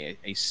or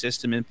a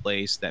system in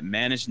place that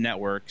managed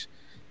networks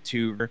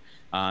to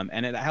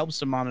and it helps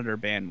to monitor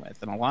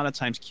bandwidth. And a lot of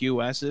times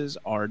QoSs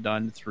are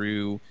done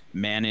through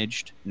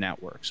managed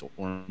networks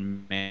or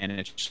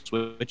managed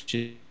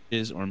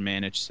switches or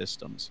managed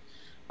systems.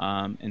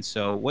 And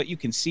so what you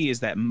can see is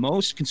that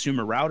most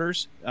consumer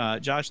routers,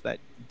 Josh, that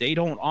they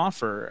don't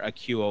offer a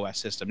QoS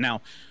system.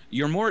 Now,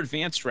 your more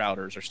advanced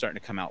routers are starting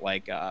to come out,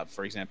 like,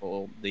 for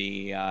example,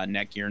 the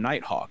Netgear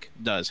Nighthawk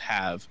does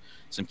have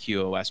some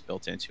QoS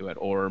built into it,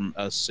 or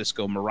a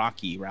Cisco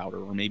Meraki router,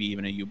 or maybe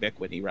even a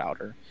Ubiquiti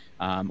router,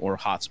 or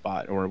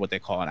hotspot, or what they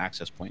call an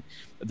access point.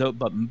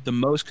 But the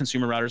most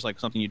consumer routers, like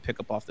something you'd pick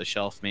up off the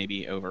shelf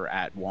maybe over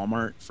at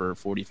Walmart for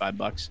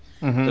 $45,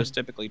 those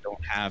typically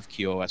don't have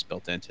QoS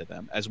built into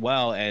them. As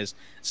well as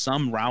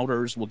some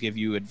routers will give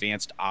you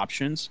advanced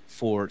options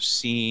for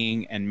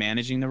seeing and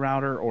managing the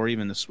router, or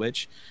even the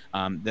switch,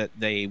 that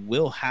they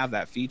will have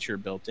that feature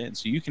built in.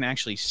 So you can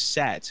actually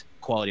set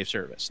quality of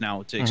service.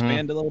 Now, to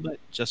expand a little bit,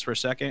 just for a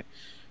second,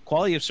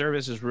 quality of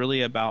service is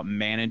really about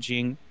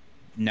managing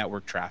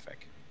network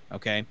traffic.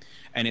 Okay,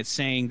 and it's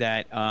saying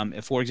that,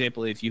 if, for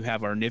example, if you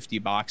have our nifty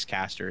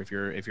Boxcaster, if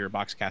you're a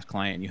Boxcast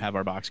client and you have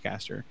our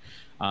Boxcaster,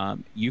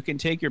 you can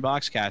take your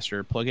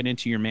Boxcaster, plug it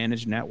into your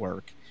managed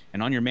network,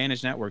 and on your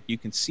managed network, you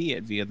can see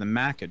it via the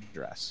MAC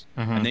address,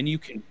 and then you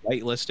can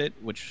whitelist it,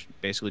 which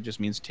basically just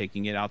means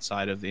taking it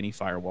outside of any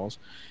firewalls.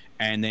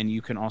 And then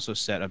you can also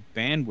set a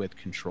bandwidth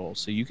control.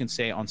 So you can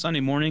say, on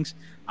Sunday mornings,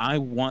 I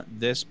want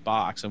this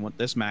box, I want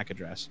this MAC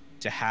address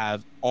to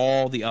have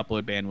all the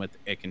upload bandwidth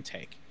it can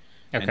take.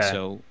 Okay. And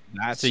so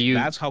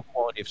that's how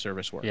quality of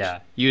service works.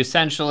 Yeah. You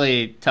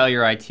essentially tell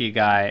your IT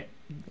guy,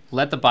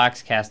 let the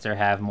Boxcaster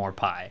have more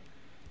pie.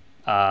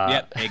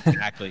 Yep,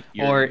 exactly.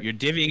 You're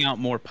divvying out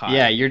more pie.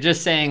 Yeah, you're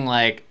just saying,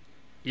 I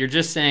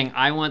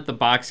want the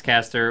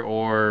Boxcaster,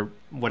 or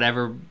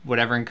whatever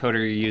encoder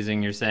you're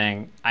using, you're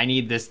saying, I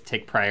need this to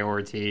take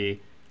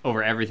priority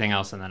over everything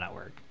else in the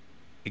network.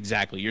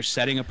 Exactly. You're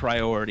setting a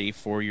priority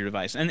for your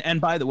device. And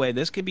by the way,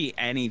 this could be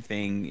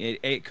anything.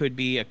 It could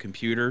be a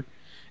computer.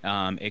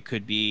 It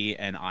could be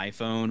an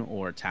iPhone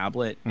or a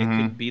tablet. It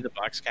could be the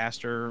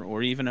Boxcaster,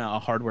 or even a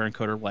hardware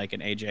encoder like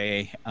an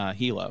AJA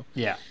Hilo.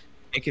 Yeah.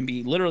 It can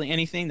be literally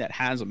anything that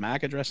has a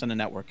MAC address and a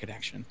network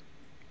connection.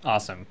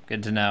 Awesome.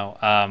 Good to know.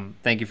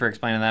 Thank you for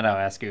explaining that. I'll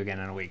ask you again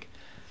in a week.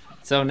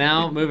 So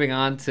now moving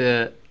on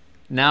to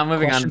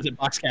questions at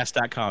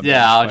boxcast.com.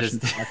 Yeah,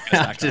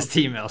 I'll just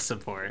email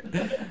support.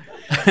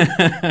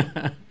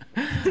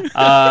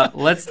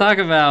 Let's talk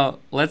about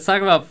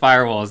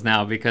firewalls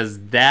now, because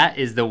that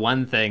is the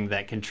one thing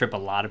that can trip a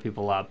lot of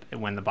people up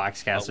when the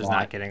Boxcaster's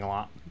not getting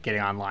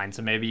online.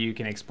 So maybe you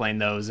can explain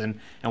those and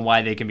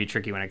why they can be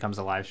tricky when it comes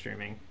to live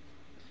streaming.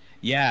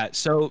 Yeah,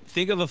 so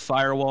think of a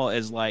firewall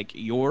as like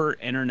your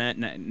internet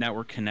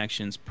network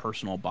connection's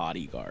personal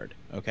bodyguard,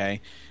 okay?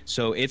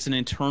 So it's an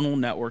internal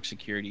network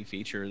security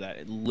feature that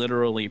it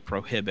literally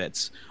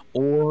prohibits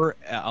or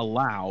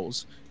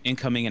allows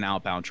incoming and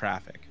outbound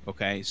traffic,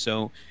 okay?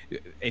 So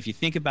if you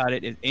think about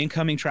it,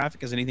 incoming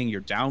traffic is anything you're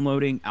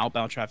downloading,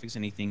 outbound traffic is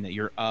anything that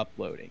you're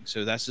uploading.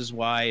 So this is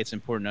why it's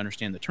important to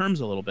understand the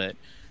terms a little bit.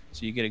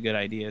 so you get a good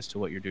idea as to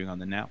what you're doing on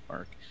the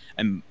network.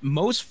 And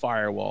most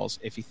firewalls,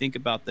 if you think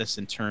about this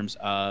in terms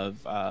of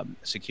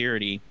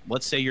security,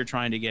 let's say you're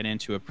trying to get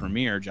into a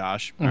Premiere,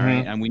 Josh, all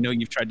right, and we know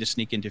you've tried to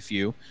sneak into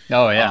few.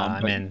 Oh yeah,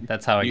 I mean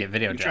that's how I get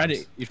video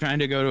jobs. You're trying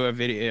to go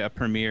to a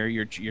Premiere.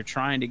 You're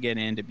trying to get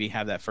in to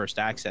have that first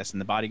access,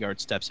 and the bodyguard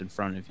steps in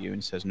front of you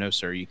and says, "No,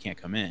 sir, you can't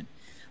come in."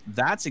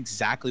 That's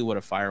exactly what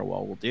a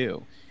firewall will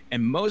do.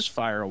 And most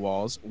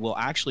firewalls will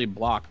actually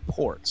block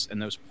ports,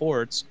 and those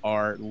ports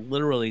are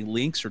literally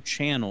links or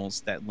channels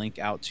that link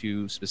out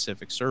to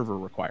specific server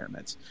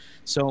requirements.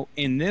 So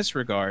in this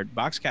regard,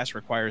 Boxcast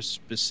requires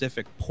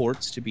specific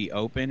ports to be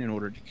open in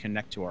order to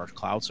connect to our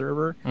cloud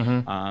server,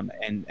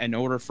 and in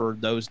order for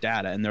those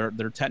data, and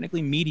they're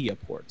technically media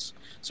ports.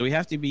 So we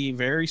have to be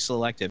very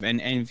selective.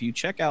 And if you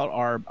check out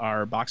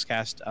our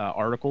Boxcast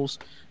articles,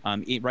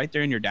 right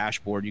there in your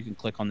dashboard, you can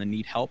click on the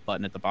Need Help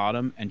button at the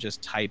bottom and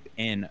just type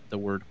in the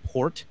word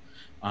port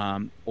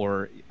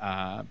or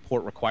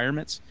port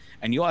requirements,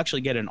 and you'll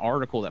actually get an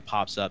article that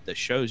pops up that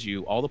shows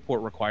you all the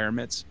port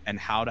requirements and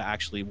how to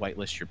actually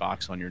whitelist your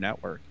box on your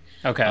network.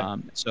 Okay.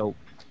 So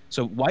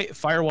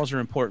firewalls are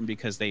important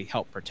because they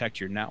help protect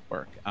your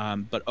network.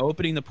 But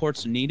opening the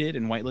ports needed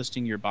and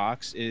whitelisting your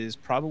box is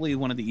probably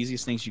one of the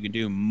easiest things you can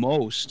do.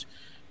 Most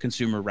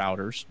consumer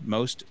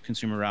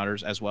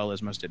routers, as well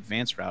as most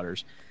advanced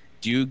routers,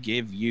 do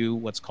give you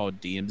what's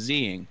called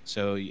DMZing.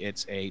 So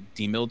it's a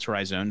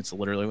demilitarized zone. It's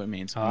literally what it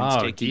means.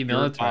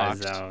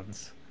 Demilitarized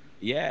zones.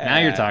 Yeah. Now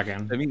you're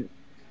talking. I mean,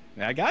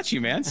 I got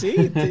you, man.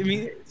 See? I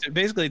mean, so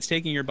basically, it's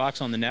taking your box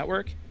on the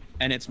network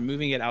and it's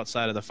moving it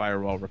outside of the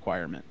firewall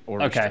requirement or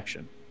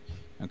restriction.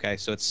 Okay,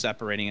 so it's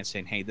separating it,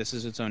 saying, hey, this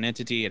is its own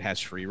entity. It has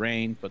free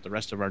reign, but the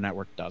rest of our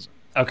network doesn't.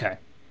 Okay.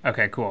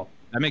 Okay, cool.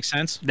 That makes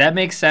sense? That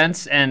makes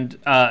sense. And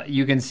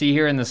you can see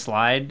here in the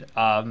slide,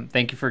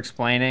 thank you for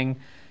explaining.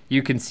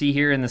 You can see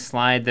here in the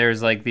slide,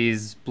 there's like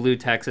these blue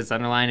text that's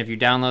underlined. If you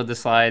download the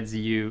slides,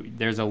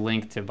 there's a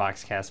link to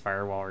Boxcast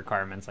firewall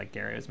requirements like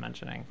Gary was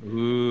mentioning.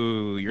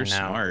 Ooh, you're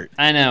smart.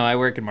 I know, I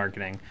work in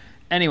marketing.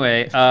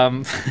 Anyway,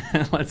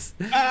 let's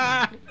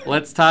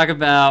talk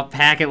about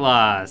packet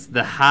loss,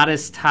 the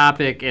hottest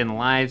topic in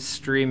live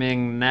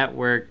streaming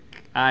network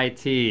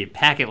IT.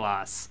 Packet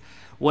loss.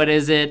 What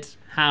is it?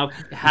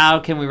 How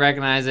can we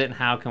recognize it, and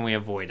how can we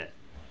avoid it?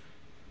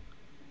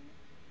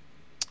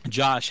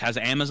 Josh, has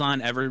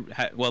Amazon ever?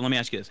 Well, let me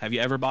ask you this: have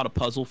you ever bought a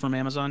puzzle from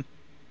Amazon?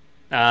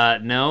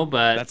 No,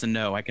 but that's a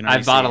no. I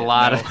bought a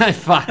lot.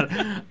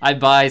 I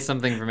buy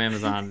something from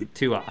Amazon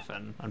too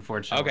often,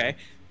 unfortunately. Okay,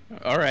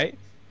 all right.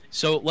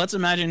 So let's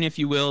imagine, if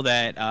you will,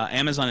 that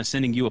Amazon is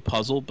sending you a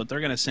puzzle, but they're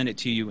going to send it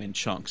to you in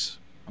chunks.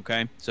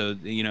 Okay, so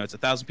it's a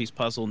 1,000-piece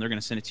puzzle, and they're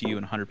going to send it to you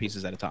in 100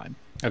 pieces at a time.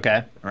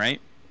 Okay.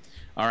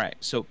 All right.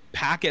 So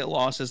packet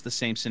loss is the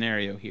same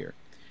scenario here.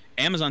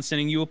 Amazon's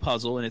sending you a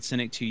puzzle, and it's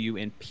sending it to you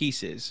in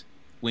pieces.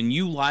 When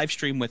you live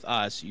stream with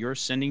us, you're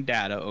sending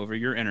data over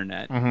your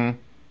internet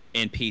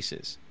in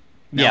pieces.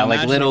 Now, yeah,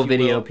 like little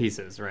video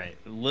pieces, right?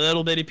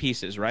 Little bitty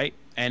pieces, right?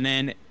 And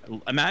then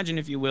imagine,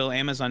 if you will,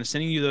 Amazon is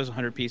sending you those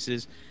 100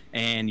 pieces,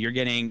 and you're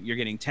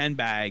getting 10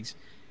 bags.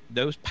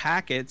 Those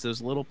packets,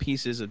 those little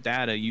pieces of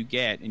data you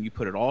get, and you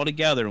put it all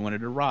together when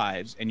it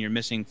arrives, and you're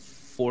missing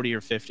 40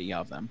 or 50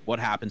 of them. What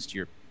happens to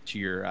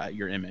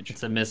your image?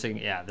 It's a missing.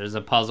 Yeah, there's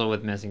a puzzle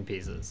with missing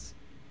pieces.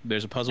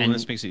 There's a puzzle with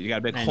missing pieces. You got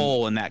a big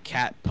hole in that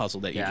cat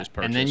puzzle that you just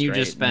purchased. And then you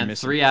just spent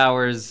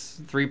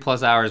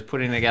 3+ hours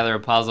putting together a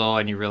puzzle,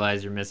 and you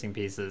realize you're missing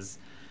pieces,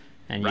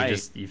 and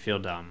you feel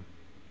dumb.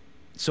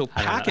 So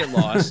packet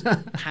loss,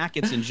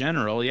 packets in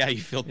general, yeah,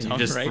 you feel dumb, you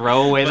just right?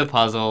 throw away the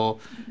puzzle,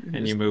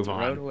 and you move on.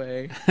 Throw it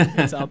away.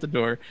 It's out the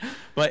door.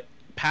 But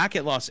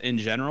packet loss in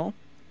general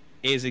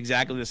is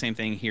exactly the same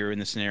thing here in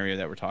the scenario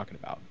that we're talking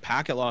about.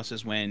 Packet loss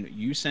is when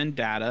you send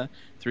data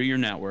through your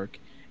network,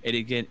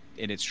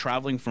 it's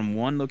traveling from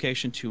one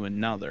location to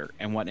another,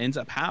 and what ends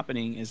up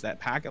happening is that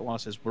packet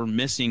loss is we're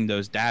missing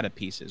those data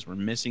pieces. We're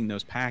missing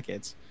those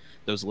packets,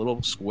 those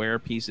little square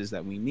pieces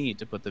that we need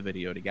to put the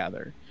video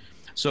together.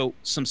 So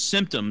some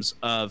symptoms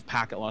of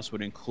packet loss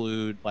would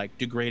include like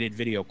degraded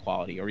video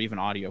quality or even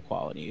audio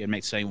quality. It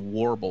may say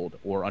warbled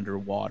or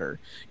underwater.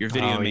 Your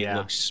video may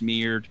look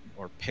smeared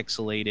or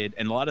pixelated.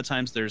 And a lot of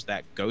times there's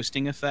that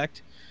ghosting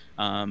effect.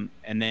 And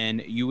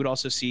then you would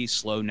also see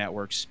slow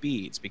network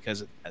speeds,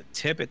 because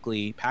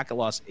typically packet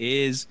loss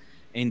is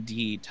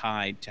indeed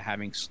tied to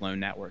having slow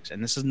networks.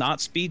 And this is not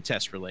speed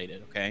test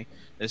related, okay?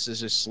 This is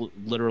just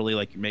literally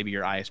like maybe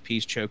your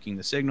ISP's choking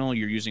the signal,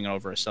 you're using it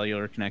over a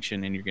cellular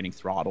connection, and you're getting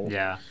throttled.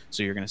 Yeah.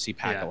 So you're going to see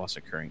packet loss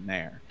occurring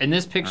there. And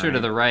this picture to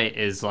the right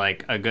is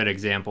like a good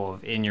example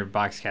of, in your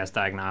Boxcast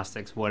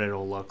diagnostics, what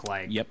it'll look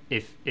like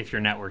if your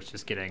network's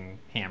just getting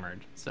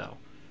hammered. So.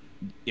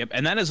 Yep,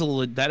 and that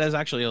is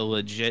actually a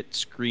legit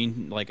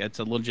screen, it's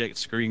a legit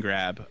screen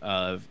grab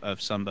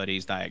of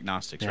somebody's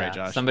diagnostics, right,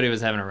 Josh? Somebody was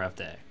having a rough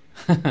day.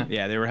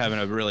 Yeah, they were having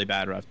a really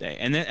bad, rough day.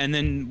 And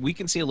then we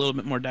can see a little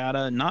bit more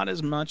data, not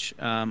as much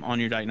on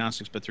your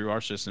diagnostics, but through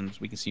our systems,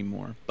 we can see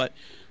more. But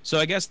so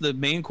I guess the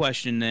main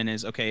question then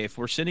is, okay, if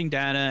we're sending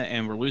data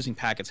and we're losing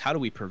packets, how do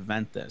we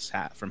prevent this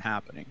from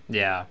happening?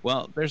 Yeah.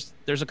 Well,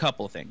 there's a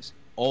couple of things.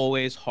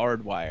 Always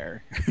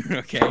hardwire.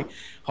 Okay,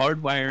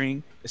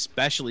 hardwiring,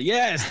 especially.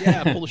 Yes,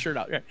 yeah. Pull the shirt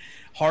out. Right.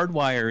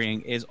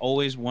 Hardwiring is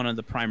always one of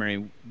the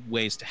primary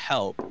ways to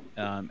help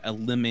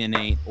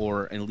eliminate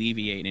or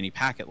alleviate any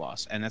packet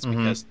loss, and that's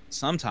because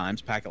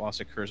sometimes packet loss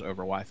occurs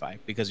over Wi-Fi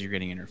because you're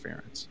getting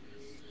interference.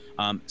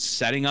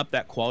 Setting up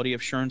that quality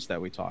assurance that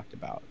we talked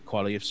about,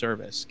 quality of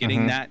service,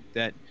 getting that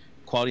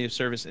quality of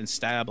service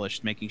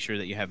established, making sure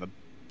that you have a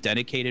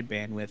dedicated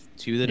bandwidth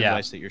to the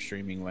device that you're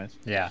streaming with,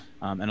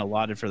 and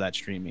allotted for that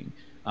streaming.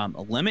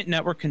 Limit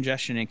network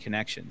congestion and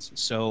connections.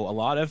 So a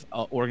lot of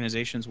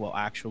organizations will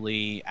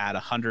actually add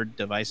 100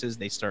 devices.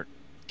 They start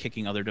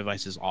kicking other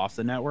devices off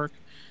the network.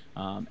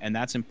 And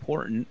that's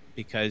important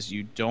because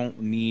you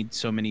don't need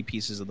so many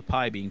pieces of the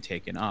pie being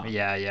taken up.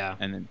 Yeah.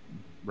 And then,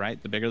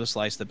 right, the bigger the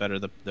slice, the better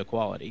the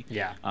quality.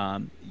 Yeah.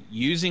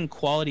 Using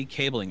quality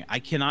cabling. I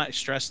cannot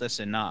stress this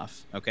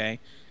enough, okay?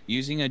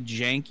 Using a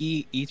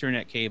janky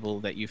Ethernet cable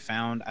that you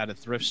found at a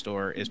thrift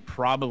store is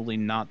probably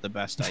not the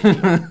best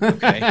idea.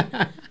 Okay.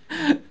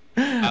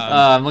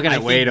 I'm looking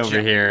at Wade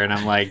over here, and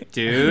I'm like,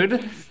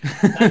 dude,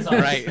 that's all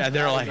right.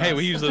 They're like, hey,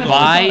 we use those.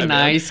 Buy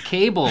nice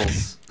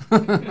cables.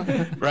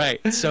 Right.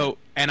 So,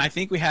 and I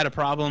think we had a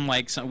problem.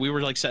 Like, we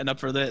were like setting up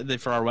for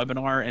for our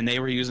webinar, and they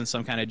were using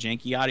some kind of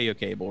janky audio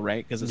cable,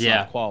 right? Because it's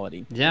not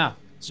quality. Yeah.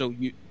 So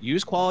you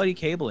use quality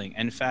cabling.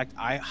 And in fact,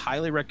 I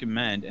highly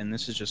recommend, and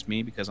this is just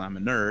me because I'm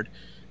a nerd,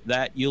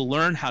 that you'll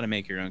learn how to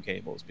make your own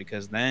cables,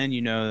 because then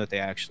you know that they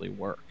actually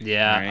work.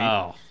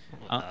 Yeah.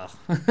 Right?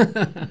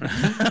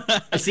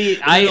 See,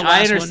 I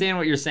understand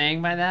what you're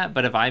saying by that,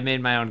 but if I made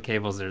my own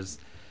cables,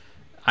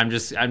 I'm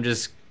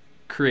just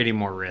creating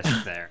more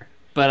risk there.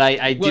 But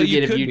I do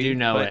get if you do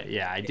know it.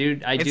 Yeah, I do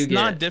get it. It's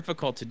not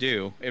difficult to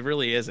do. It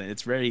really isn't.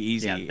 It's very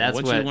easy. Yeah,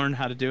 once you learn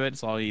how to do it,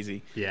 it's all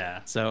easy.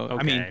 Yeah. So,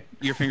 I mean,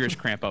 your fingers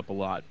cramp up a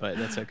lot, but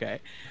that's okay.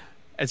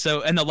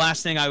 And the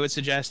last thing I would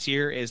suggest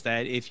here is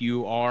that if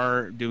you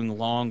are doing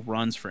long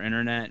runs for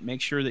internet, make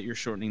sure that you're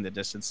shortening the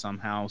distance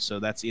somehow. So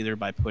that's either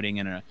by putting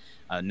in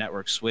a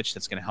network switch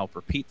that's going to help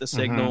repeat the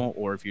signal,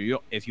 or if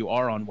you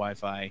are on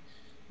Wi-Fi,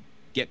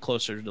 get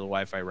closer to the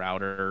Wi-Fi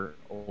router,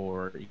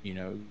 or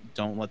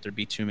don't let there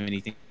be too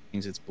many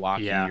things that's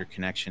blocking your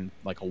connection,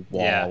 like a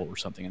wall or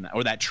something in that,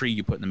 or that tree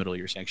you put in the middle of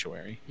your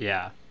sanctuary.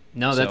 Yeah.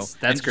 No, that's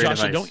great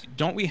Josh, advice.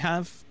 Don't we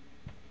have?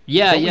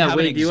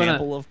 Wait, do you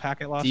want of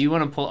packet loss? Do you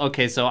want to pull?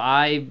 Okay, so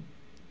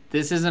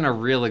this isn't a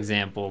real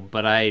example,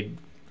 but I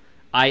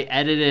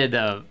edited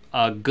a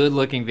good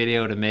looking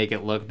video to make it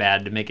look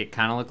bad, to make it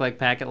kind of look like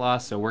packet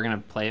loss. So we're gonna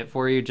play it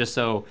for you, just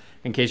so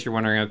in case you're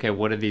wondering, okay,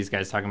 what are these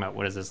guys talking about?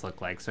 What does this look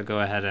like? So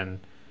go ahead and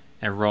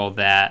roll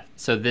that.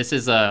 So this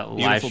is a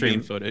live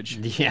stream footage.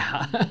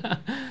 Yeah,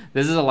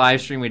 this is a live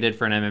stream we did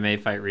for an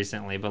MMA fight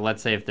recently. But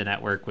let's say if the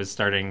network was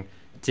starting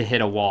to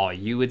hit a wall,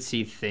 you would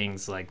see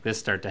things like this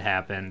start to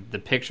happen. The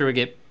picture would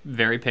get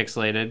very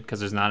pixelated because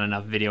there's not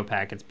enough video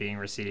packets being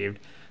received.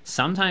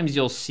 Sometimes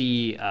you'll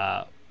see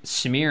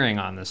smearing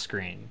on the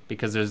screen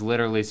because there's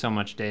literally so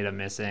much data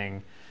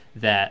missing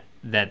that's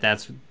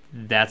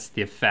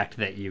the effect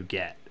that you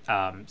get.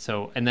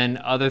 And then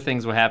other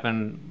things will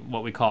happen,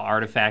 what we call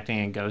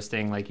artifacting and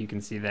ghosting, like you can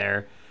see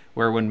there,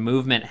 where when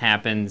movement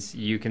happens,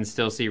 you can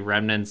still see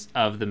remnants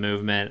of the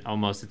movement.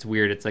 Almost, it's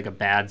weird. It's like a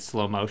bad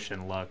slow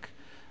motion look.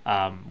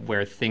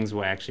 Where things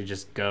will actually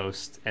just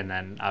ghost, and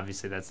then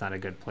obviously that's not a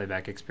good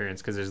playback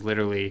experience because there's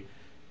literally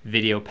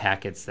video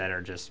packets that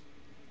are just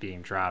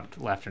being dropped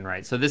left and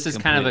right. So this is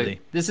kind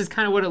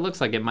of what it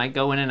looks like. It might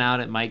go in and out.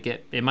 It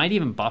might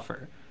even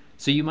buffer.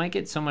 So you might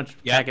get so much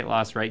packet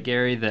loss, right,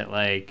 Gary, that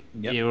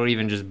it'll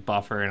even just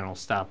buffer and it'll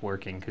stop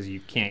working because you're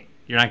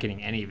not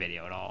getting any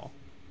video at all.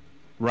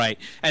 Right.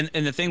 And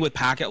the thing with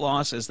packet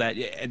loss is that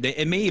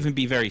it may even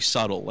be very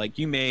subtle. Like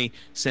you may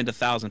send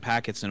 1,000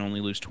 packets and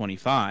only lose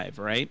 25,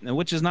 right?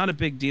 Which is not a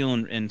big deal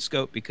in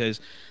scope because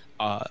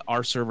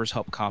our servers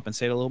help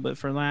compensate a little bit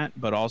for that.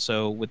 But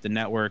also with the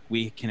network,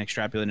 we can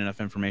extrapolate enough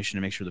information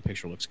to make sure the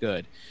picture looks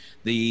good.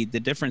 The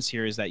difference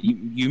here is that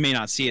you may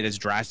not see it as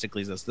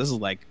drastically as this. This is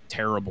like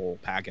terrible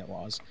packet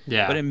loss.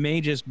 Yeah. But it may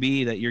just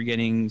be that you're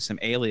getting some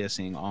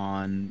aliasing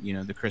on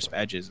the crisp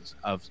edges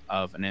of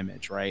an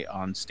image, right?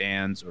 On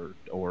stands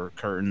or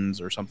curtains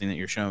or something that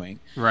you're showing.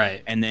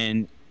 Right. And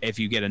then if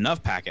you get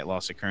enough packet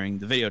loss occurring,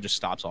 the video just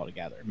stops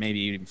altogether.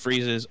 Maybe it even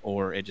freezes,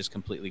 or it just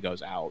completely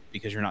goes out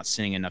because you're not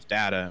seeing enough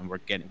data, and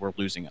we're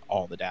losing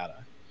all the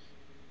data.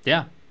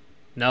 Yeah.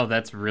 No,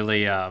 that's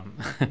really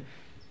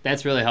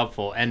that's really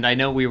helpful. And I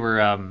know we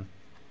were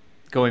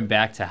going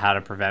back to how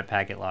to prevent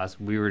packet loss.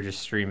 We were just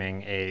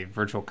streaming a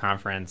virtual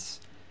conference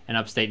in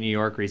upstate New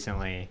York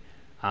recently,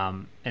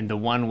 and the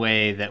one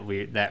way that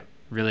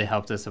really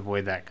helped us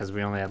avoid that, because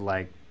we only had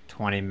like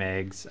 20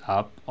 megs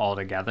up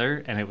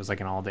altogether, and it was like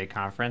an all-day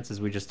conference,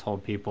 is we just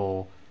told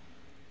people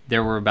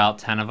there were about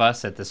 10 of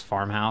us at this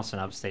farmhouse in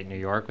upstate New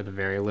York with a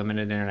very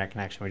limited internet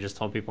connection. We just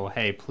told people,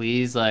 hey,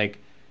 please, like,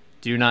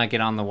 do not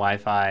get on the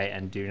Wi-Fi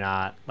and do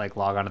not, like,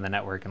 log onto the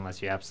network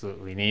unless you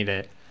absolutely need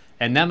it.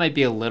 And that might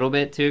be a little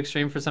bit too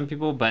extreme for some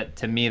people, but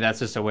to me, that's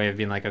just a way of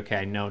being like, okay,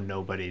 I know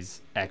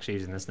nobody's actually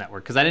using this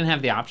network, because I didn't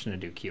have the option to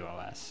do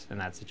QoS in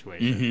that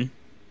situation. Mm-hmm.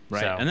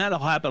 Right, so. And that'll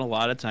happen a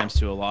lot of times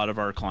to a lot of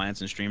our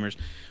clients and streamers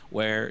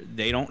where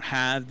they don't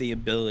have the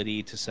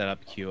ability to set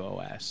up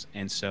QoS,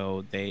 and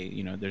so they,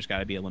 you know, there's got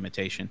to be a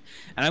limitation.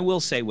 And I will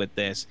say with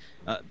this,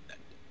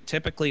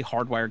 typically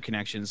hardwired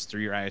connections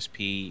through your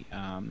ISP,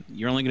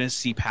 you're only going to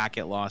see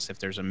packet loss if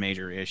there's a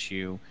major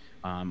issue.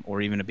 Or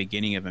even a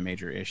beginning of a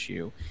major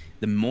issue.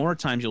 The more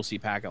times you'll see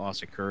packet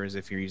loss occur is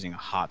if you're using a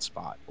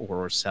hotspot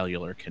or a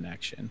cellular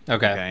connection.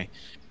 Okay.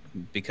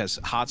 Because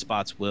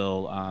hotspots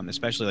will,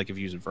 especially like if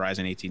you use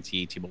Verizon,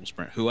 AT&T, T-Mobile,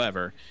 Sprint,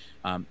 whoever,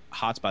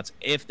 hotspots,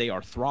 if they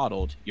are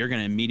throttled, you're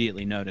going to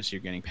immediately notice you're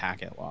getting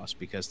packet loss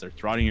because they're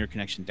throttling your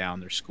connection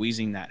down. They're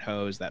squeezing that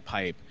hose, that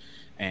pipe,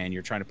 and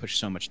you're trying to push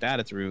so much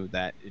data through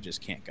that it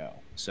just can't go.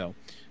 So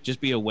just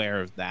be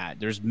aware of that.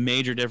 There's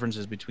major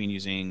differences between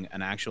using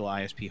an actual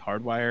ISP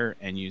hardwire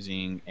and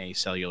using a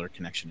cellular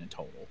connection in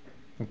total.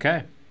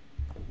 Okay.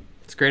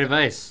 That's great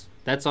advice.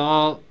 That's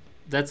all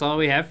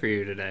we have for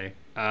you today.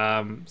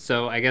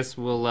 So I guess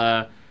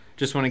we'll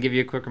just want to give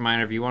you a quick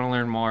reminder. If you want to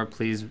learn more,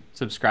 please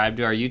subscribe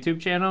to our YouTube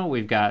channel.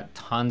 We've got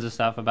tons of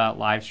stuff about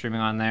live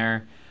streaming on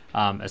there.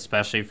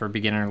 Especially for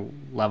beginner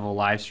level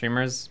live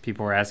streamers.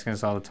 People are asking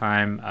us all the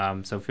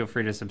time, so feel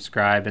free to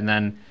subscribe. And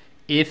then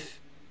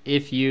if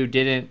you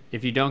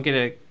don't get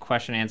a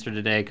question answered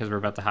today because we're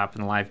about to hop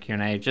in the live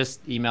Q&A,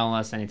 just email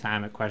us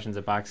anytime at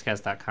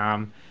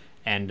questions@boxcast.com,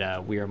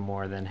 and we are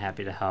more than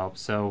happy to help.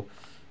 So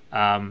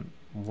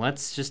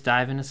let's just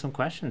dive into some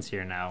questions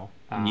here now.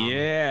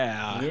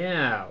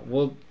 Yeah.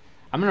 Well,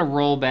 I'm gonna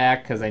roll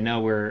back because I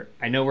know we're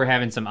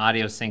having some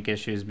audio sync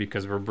issues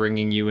because we're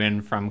bringing you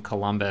in from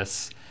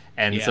Columbus.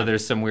 And so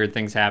there's some weird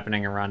things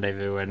happening in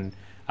Rendezvous, and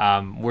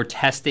we're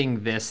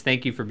testing this.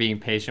 Thank you for being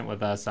patient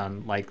with us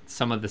on like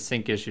some of the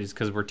sync issues,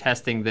 because we're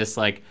testing this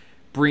like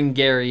bring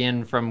Gary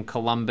in from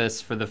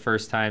Columbus for the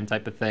first time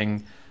type of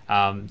thing.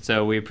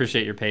 So we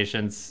appreciate your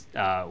patience.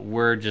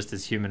 We're just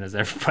as human as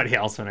everybody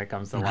else when it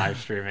comes to live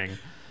streaming.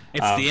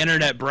 It's the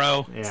internet,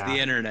 bro. Yeah, it's the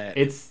internet.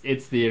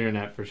 It's the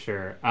internet for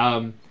sure.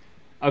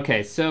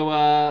 Okay,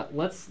 so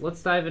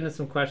let's dive into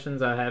some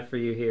questions I have for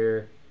you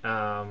here.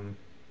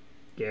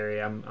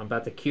 Gary, I'm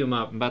about to cue them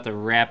up. I'm about to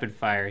rapid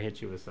fire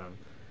hit you with some.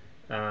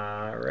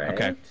 Right.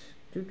 Okay.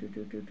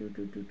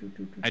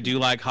 I do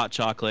like hot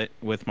chocolate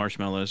with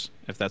marshmallows,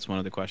 if that's one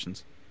of the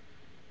questions.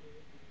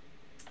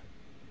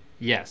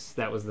 Yes,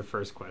 that was the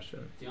first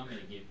question. Do you want me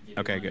to give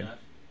okay, good.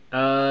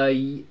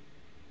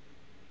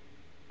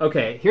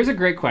 Okay, here's a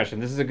great question.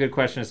 This is a good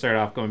question to start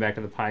off, going back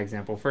to the pie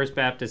example. First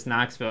Baptist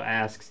Knoxville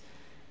asks,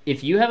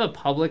 if you have a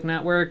public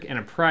network and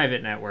a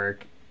private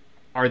network,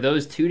 are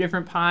those two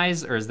different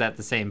pies, or is that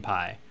the same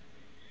pie?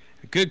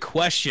 Good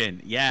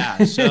question.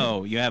 Yeah,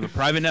 so you have a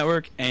private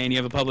network and you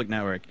have a public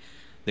network.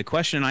 The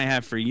question I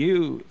have for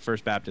you,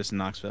 First Baptist in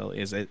Knoxville,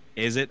 is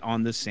it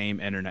on the same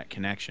internet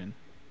connection?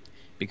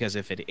 Because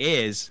if it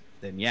is,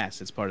 then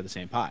yes, it's part of the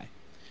same pie.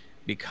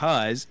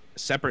 Because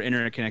separate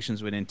internet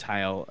connections would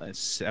entail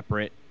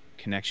separate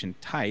connection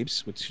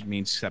types, which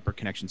means separate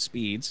connection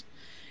speeds.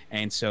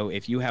 And so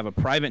if you have a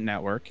private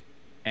network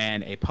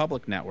and a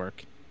public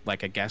network,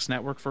 like a guest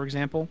network, for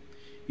example,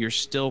 you're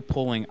still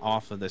pulling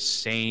off of the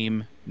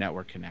same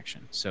network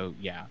connection. So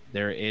yeah,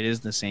 it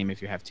is the same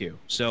if you have two.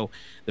 So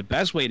the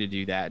best way to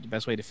do that, the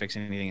best way to fix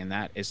anything in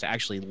that, is to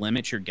actually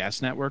limit your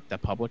guest network, the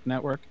public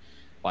network,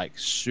 like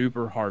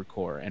super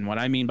hardcore. And what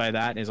I mean by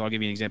that is, I'll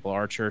give you an example.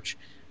 Our church,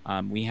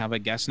 we have a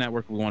guest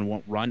network. We want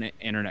to run an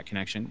internet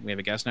connection. We have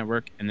a guest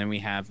network, and then we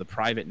have the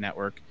private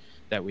network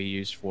that we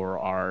use for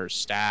our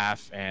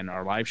staff and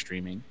our live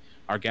streaming.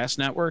 Our guest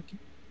network,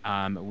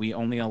 we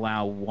only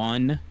allow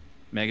 1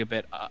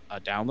 megabit a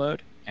download,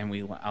 and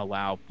we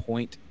allow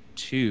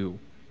 0.2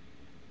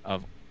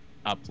 of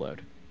upload.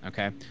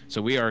 Okay,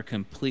 so we are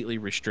completely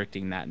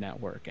restricting that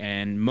network.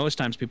 And most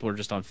times people are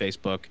just on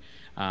Facebook,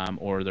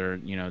 or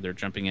they're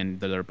jumping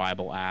into their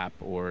Bible app,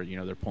 or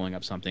they're pulling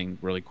up something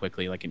really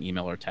quickly like an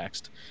email or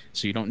text.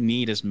 So you don't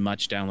need as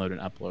much download and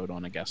upload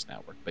on a guest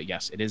network. But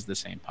yes, it is the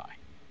same pie.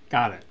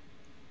 Got it.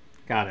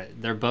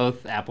 They're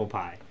both apple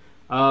pie.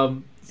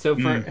 So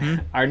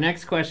for our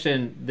next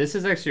question, this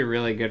is actually a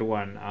really good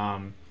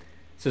one.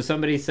 So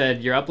somebody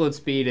said your upload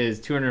speed is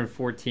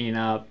 214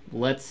 up.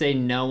 Let's say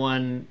no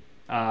one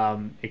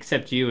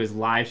except you is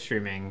live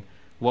streaming.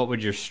 What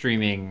would your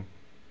streaming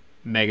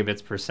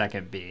megabits per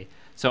second be?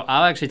 So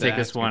I'll actually take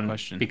this one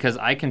because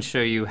I can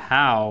show you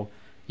how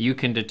you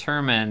can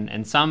determine,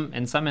 in some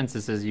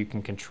instances, you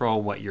can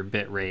control what your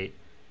bit rate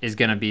is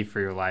going to be for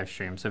your live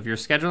stream. So if you're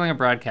scheduling a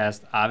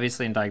broadcast,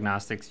 obviously in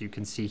diagnostics, you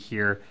can see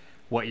here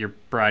what your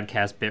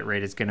broadcast bit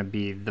rate is going to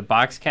be. The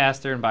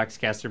Boxcaster and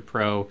Boxcaster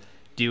Pro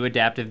do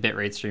adaptive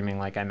bitrate streaming,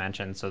 like I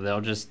mentioned. So they'll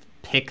just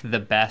pick the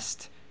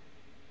best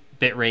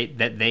bitrate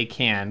that they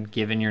can,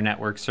 given your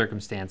network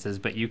circumstances,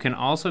 but you can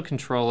also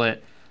control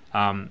it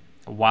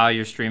while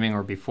you're streaming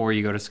or before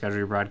you go to schedule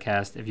your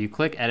broadcast. If you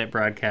click Edit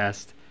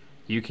Broadcast,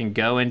 you can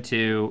go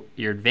into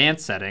your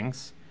advanced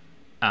settings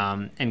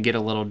and get a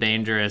little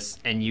dangerous,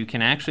 and you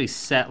can actually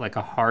set like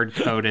a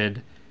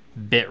hard-coded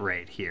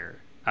bitrate here.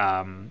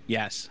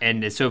 Yes.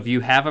 And so if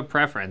you have a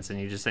preference and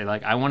you just say,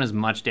 like, I want as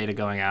much data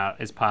going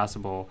out as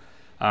possible,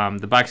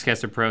 the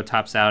Boxcaster Pro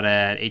tops out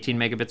at 18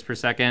 megabits per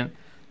second.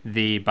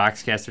 The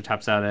Boxcaster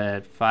tops out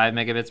at 5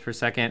 megabits per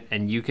second,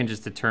 and you can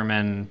just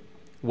determine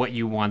what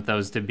you want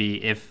those to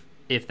be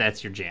if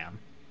that's your jam.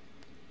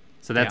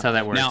 So that's how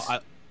that works. Now,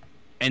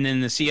 and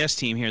then the CS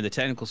team here, the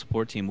technical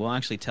support team, will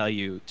actually tell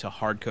you to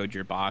hard code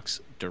your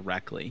box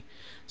directly.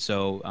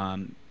 So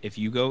if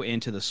you go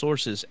into the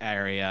sources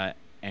area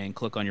and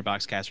click on your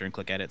Boxcaster and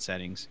click Edit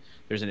Settings,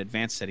 there's an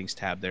Advanced Settings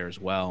tab there as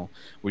well,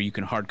 where you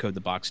can hard code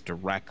the box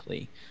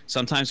directly.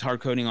 Sometimes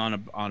hard coding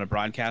on a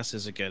broadcast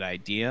is a good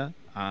idea.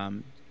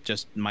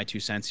 Just my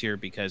 2 cents here,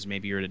 because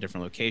maybe you're at a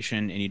different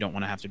location and you don't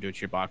want to have to do it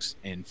to your box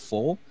in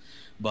full.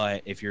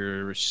 But if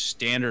you're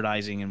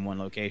standardizing in one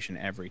location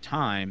every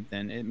time,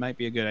 then it might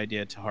be a good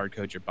idea to hard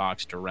code your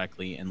box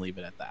directly and leave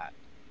it at that.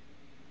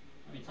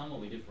 I mean, tell them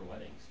what we do for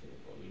weddings, too,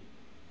 what we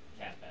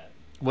cap at.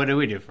 What do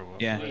we do for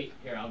weddings? Yeah. Wait,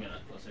 here, I'll get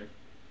up closer.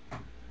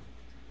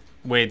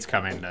 Wade's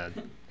coming to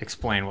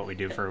explain what we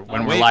do for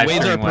when we're live Wade's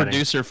our streaming weddings.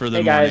 producer for the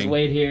Hey guys, morning.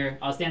 Wade here.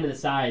 I'll stand to the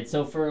side.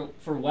 So for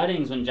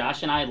weddings, when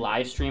Josh and I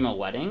live stream a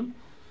wedding,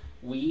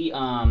 we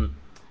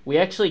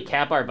actually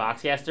cap our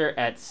Boxcaster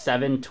at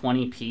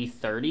 720p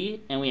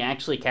 30, and we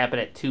actually cap it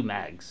at 2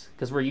 megs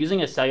because we're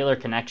using a cellular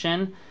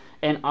connection,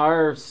 and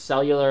our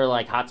cellular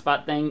like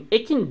hotspot thing,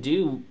 it can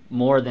do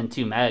more than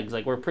 2 megs.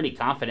 Like, we're pretty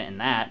confident in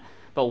that.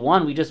 But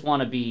one, we just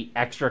want to be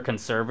extra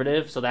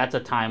conservative, so that's a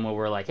time where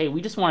we're like, hey,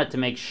 we just want it to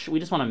make we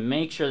just want to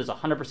make sure this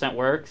 100%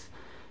 works,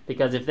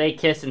 because if they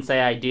kiss and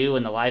say I do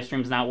and the live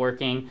stream's not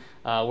working,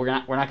 we're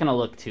not going to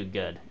look too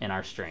good in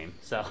our stream.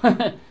 So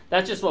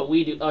that's just what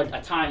we do.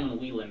 A time when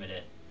we limit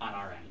it on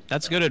our end.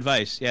 That's good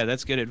advice. Yeah,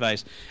 that's good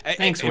advice.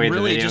 Thanks, it Wade,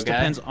 really the video just guy.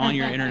 depends on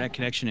your internet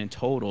connection in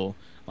total,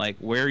 like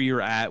where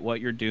you're at, what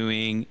you're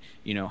doing,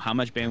 how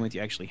much bandwidth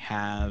you actually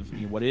have,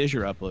 what is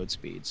your upload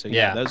speed. So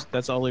yeah,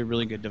 that's all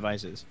really good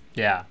devices.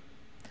 Yeah.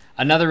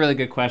 Another really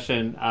good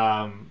question.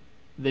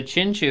 The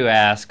Chinchu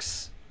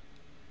asks,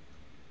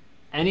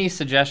 any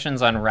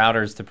suggestions on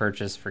routers to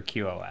purchase for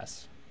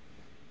QoS?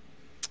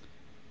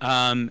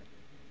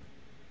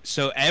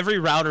 So every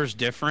router is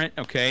different,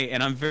 okay?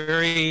 And I'm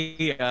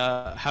very,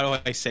 how do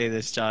I say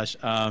this, Josh?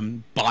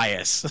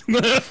 Biased.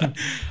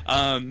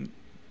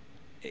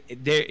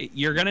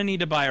 You're going to need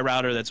to buy a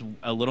router that's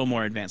a little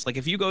more advanced. Like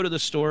if you go to the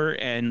store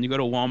and you go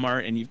to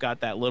Walmart and you've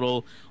got that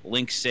little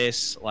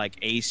Linksys like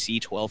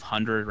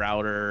AC1200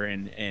 router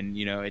and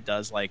it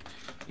does like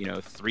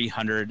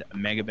 300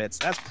 megabits,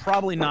 that's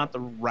probably not the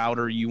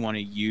router you want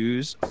to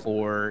use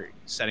for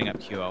setting up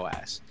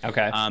QoS.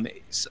 Okay.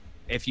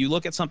 If you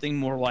look at something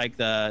more like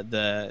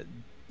the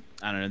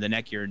I don't know, the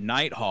Netgear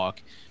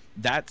Nighthawk,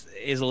 that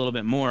is a little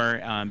bit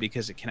more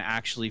because it can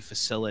actually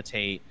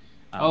facilitate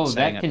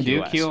that can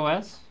do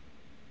QoS?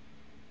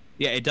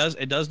 Yeah, it does.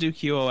 It does do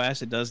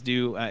QoS. It does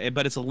do,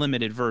 but it's a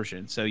limited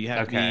version, so you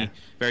have to be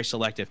very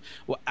selective.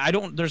 Well,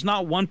 there's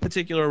not one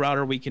particular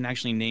router we can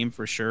actually name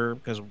for sure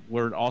because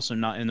we're also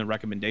not in the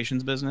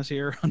recommendations business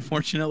here,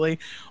 unfortunately.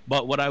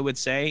 But what I would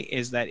say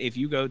is that if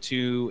you go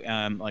to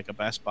like a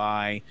Best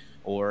Buy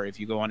or if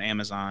you go on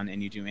Amazon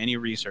and you do any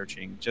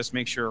researching, just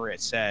make sure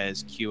it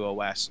says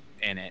QoS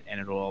in it, and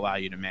it'll allow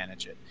you to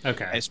manage it.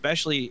 Okay.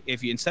 Especially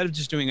if you, instead of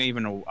just doing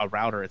even a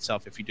router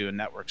itself, if you do a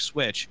network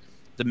switch,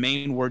 the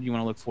main word you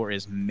want to look for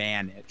is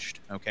managed.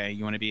 Okay,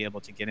 you want to be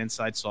able to get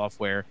inside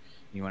software.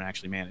 You want to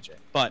actually manage it.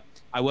 But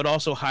I would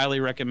also highly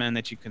recommend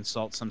that you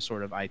consult some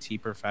sort of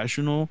IT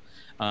professional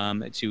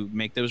to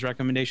make those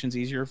recommendations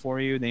easier for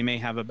you. They may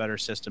have a better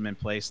system in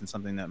place and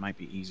something that might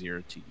be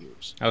easier to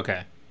use.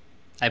 Okay.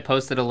 I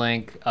posted a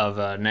link of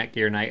a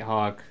Netgear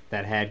Nighthawk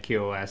that had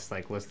QoS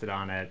like listed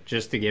on it,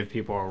 just to give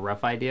people a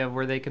rough idea of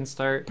where they can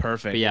start.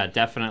 Perfect. But yeah,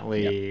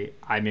 definitely. Yep.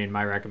 I mean,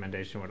 my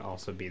recommendation would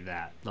also be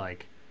that.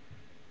 Like,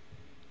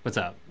 what's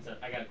up? So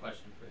I got a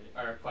question for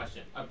you, or a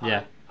question,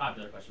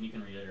 popular question. You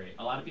can reiterate.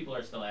 A lot of people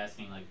are still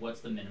asking, like,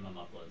 what's the minimum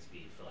upload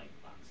speed for like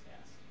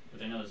Boxcast,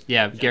 which I know is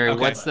Gary.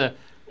 Okay.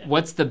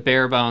 What's the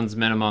bare bones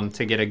minimum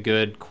to get a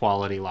good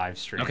quality live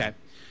stream? Okay.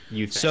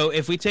 So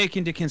if we take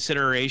into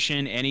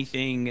consideration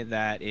anything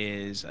that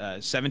is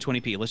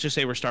 720p, let's just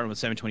say we're starting with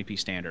 720p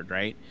standard,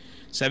 right?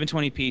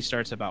 720p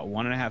starts about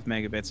 1.5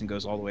 megabits and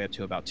goes all the way up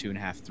to about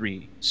 2.5,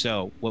 3.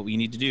 So what we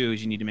need to do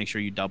is you need to make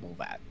sure you double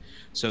that.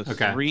 So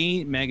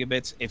 3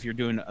 megabits, if you're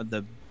doing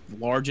the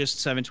largest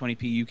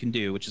 720p you can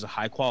do, which is a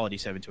high quality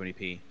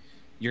 720p,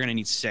 you're going to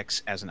need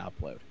 6 as an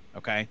upload.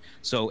 Okay.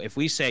 So if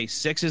we say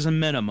 6 is a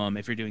minimum,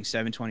 if you're doing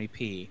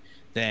 720p,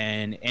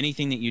 then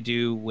anything that you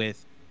do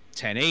with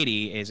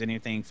 1080 is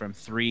anything from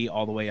 3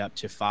 all the way up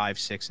to 5,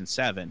 6, and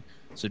 7.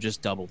 So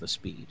just double the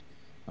speed.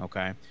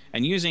 Okay,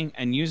 and using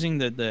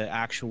the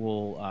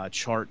actual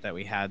chart that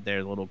we had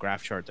there, the little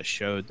graph chart that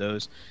showed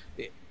those,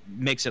 it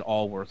makes it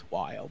all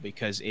worthwhile,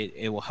 because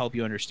it will help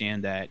you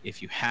understand that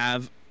if you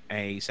have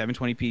a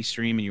 720p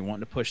stream and you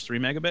want to push 3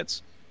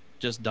 megabits,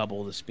 just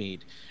double the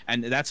speed.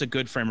 And that's a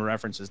good frame of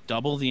reference, is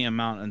double the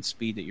amount and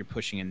speed that you're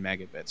pushing in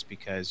megabits,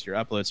 because your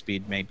upload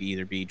speed may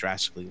either be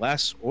drastically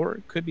less or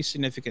it could be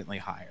significantly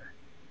higher.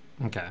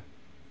 Okay.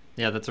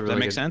 Yeah, that's a really Does that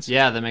make good sense?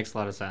 Yeah, that makes a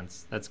lot of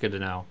sense. That's good to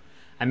know.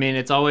 I mean,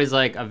 it's always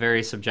like a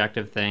very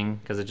subjective thing,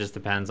 because it just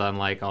depends on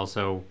like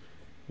also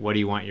what do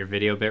you want your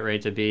video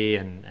bitrate to be,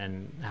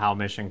 and how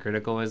mission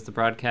critical is the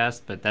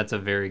broadcast. But that's a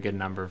very good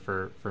number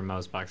for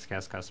most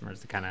Boxcast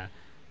customers to kind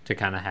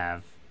of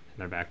have in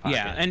their back pocket.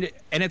 Yeah,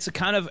 and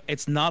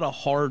it's not a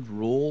hard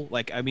rule.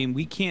 Like, I mean,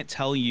 we can't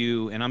tell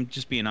you, and I'm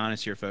just being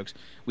honest here, folks.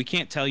 We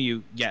can't tell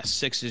you, yes,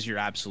 6 is your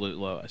absolute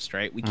lowest,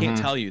 right? We can't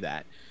tell you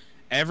that.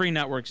 Every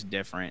network's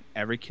different.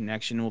 Every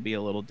connection will be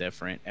a little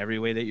different. Every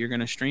way that you're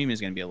going to stream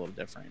is going to be a little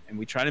different. And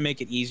we try to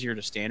make it easier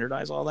to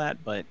standardize all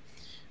that. But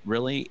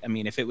really, I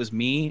mean, if it was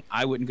me,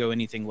 I wouldn't go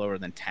anything lower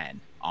than 10,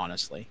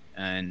 honestly.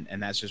 And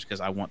that's just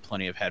because I want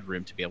plenty of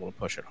headroom to be able to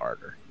push it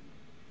harder.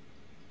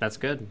 That's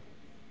good.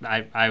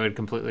 I would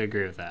completely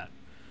agree with that.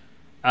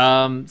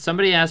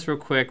 Somebody asked real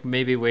quick,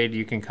 maybe Wade,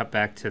 you can cut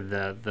back to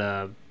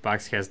the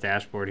Boxcast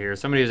dashboard here.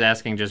 Somebody was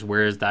asking just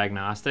where is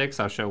diagnostics.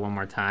 I'll show one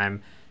more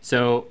time.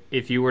 So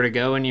if you were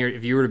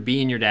to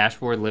be in your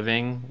dashboard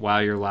living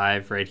while you're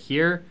live right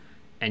here,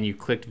 and you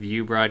clicked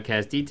view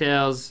broadcast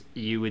details,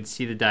 you would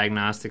see the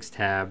diagnostics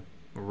tab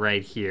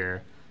right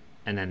here,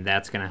 and then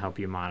that's going to help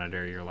you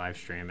monitor your live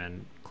stream.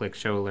 And click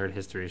show alert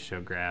history,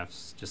 show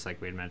graphs, just like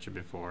we had mentioned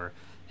before,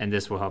 and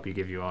this will help you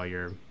give you all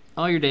your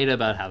data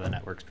about how the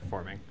network's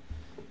performing.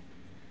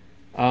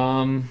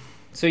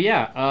 So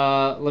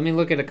yeah, let me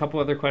look at a couple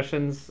other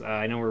questions.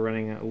 I know we're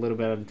running a little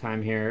bit out of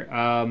time here.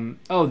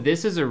 Oh,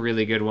 this is a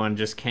really good one.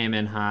 Just came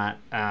in hot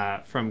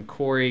from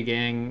Corey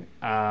Gang.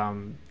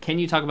 Can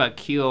you talk about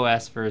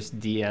QoS versus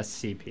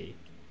DSCP?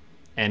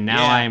 And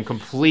now I am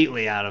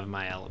completely out of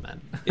my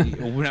element.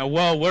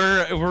 Well,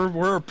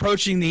 we're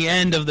approaching the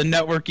end of the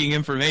networking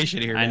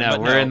information here. I know,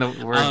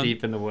 we're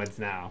deep in the woods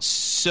now.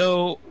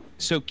 So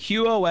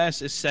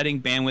QoS is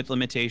setting bandwidth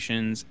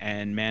limitations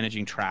and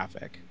managing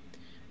traffic.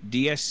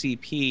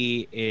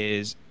 DSCP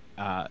is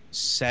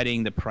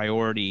setting the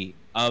priority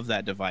of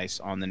that device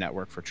on the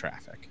network for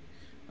traffic.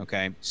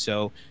 Okay,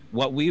 so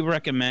what we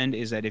recommend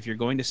is that if you're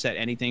going to set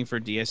anything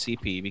for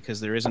DSCP, because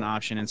there is an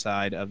option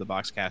inside of the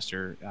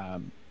Boxcaster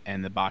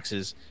and the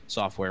Boxes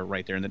software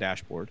right there in the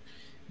dashboard,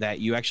 that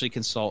you actually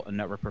consult a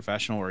network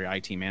professional or your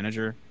IT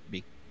manager,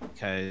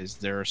 because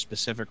there are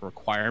specific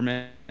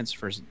requirements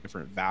for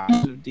different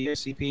values of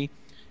DSCP,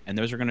 and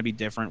those are going to be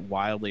different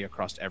wildly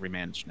across every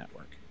managed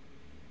network.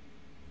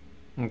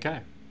 Okay,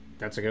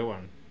 that's a good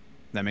one.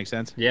 That makes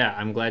sense? Yeah,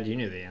 I'm glad you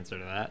knew the answer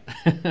to that.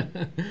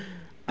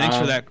 Thanks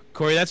for that,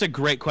 Corey. That's a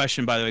great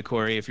question, by the way,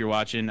 Corey, if you're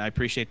watching. I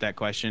appreciate that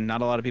question.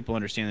 Not a lot of people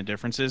understand the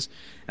differences,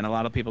 and a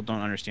lot of people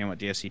don't understand what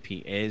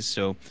DSCP is.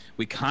 So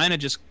we kind of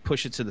just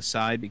push it to the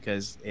side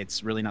because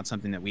it's really not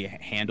something that we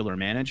handle or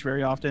manage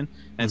very often.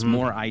 And it's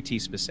more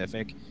IT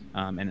specific,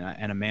 and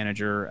a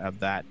manager of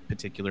that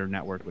particular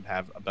network would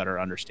have a better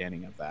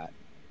understanding of that.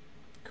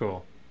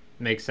 Cool.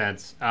 Makes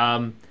sense.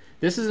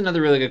 This is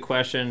another really good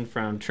question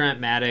from Trent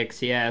Maddox.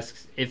 He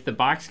asks, if the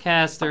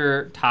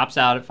Boxcaster tops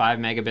out at 5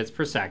 megabits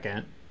per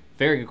second,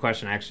 very good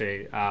question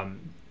actually,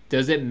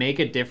 does it make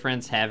a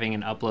difference having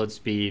an upload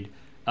speed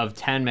of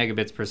 10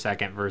 megabits per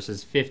second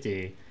versus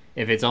 50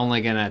 if it's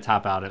only going to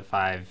top out at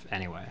 5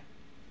 anyway?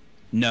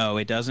 No,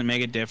 it doesn't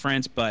make a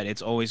difference, but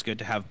it's always good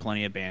to have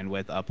plenty of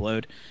bandwidth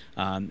upload,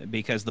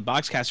 because the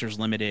Boxcaster is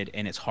limited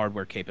in its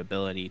hardware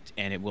capability,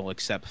 and it will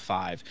accept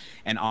 5.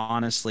 And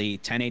honestly,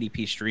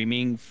 1080p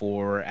streaming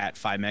at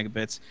 5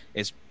 megabits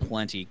is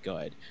plenty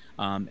good.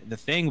 The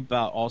thing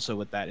about also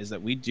with that is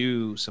that we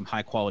do some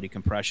high quality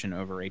compression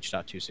over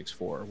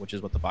H.264, which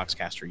is what the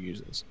Boxcaster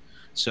uses.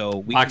 So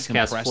we can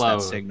compress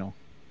that signal.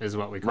 Is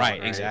what we call it,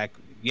 right?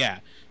 Exactly. Yeah.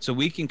 So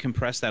we can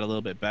compress that a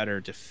little bit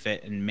better to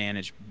fit and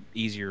manage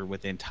easier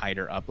within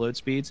tighter upload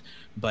speeds.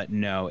 But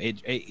no,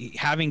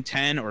 having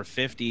 10 or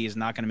 50 is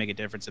not going to make a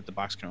difference if the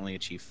box can only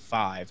achieve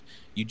 5.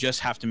 You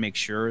just have to make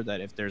sure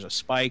that if there's a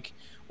spike,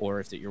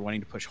 or if you're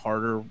wanting to push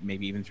harder,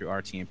 maybe even through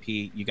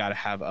RTMP, you got to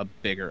have a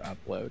bigger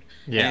upload.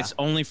 Yeah. And it's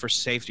only for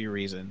safety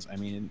reasons. I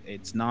mean,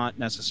 it's not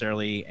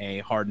necessarily a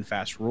hard and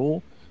fast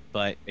rule,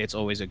 but it's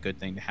always a good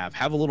thing to have.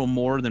 Have a little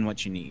more than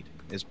what you need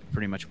is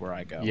pretty much where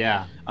I go.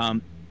 Yeah.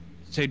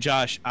 So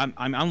Josh,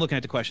 I'm looking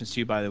at the questions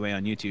too, by the way,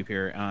 on YouTube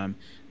here.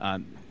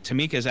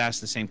 Tamika's asked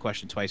the same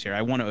question twice here.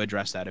 I want to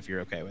address that if you're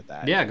okay with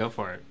that. Yeah, go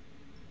for it.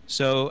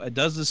 So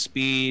does the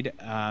speed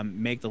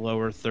make the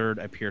lower third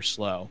appear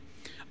slow?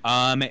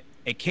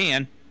 It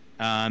can.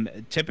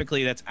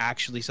 Typically, that's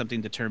actually something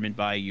determined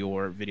by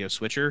your video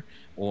switcher,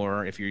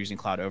 or if you're using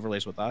cloud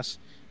overlays with us.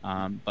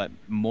 But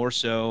more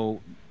so,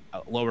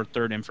 lower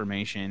third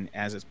information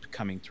as it's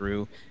coming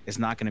through is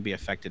not going to be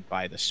affected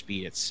by the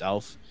speed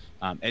itself.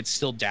 It's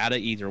still data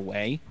either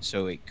way,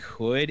 so it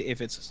could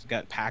if it's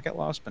got packet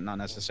loss, but not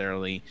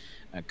necessarily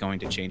going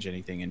to change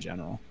anything in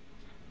general.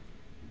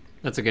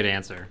 That's a good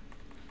answer.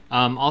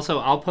 Also,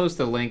 I'll post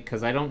a link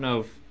because I don't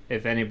know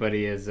if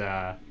anybody is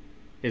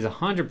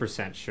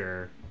 100%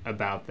 sure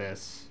about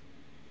this,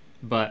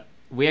 but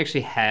we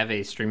actually have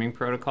a streaming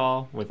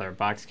protocol with our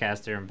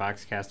Boxcaster and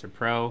Boxcaster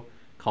Pro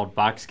called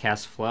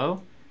Boxcast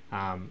Flow.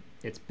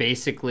 It's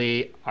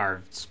basically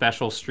our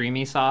special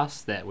streamy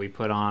sauce that we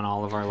put on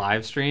all of our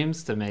live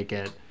streams to make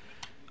it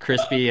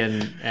crispy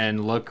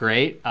and look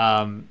great.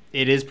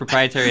 It is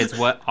proprietary. It's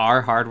what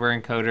our hardware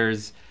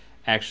encoders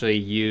actually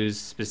use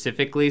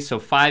specifically. So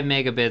 5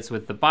 megabits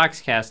with the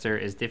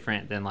Boxcaster is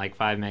different than like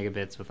 5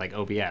 megabits with like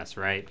OBS,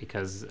 right?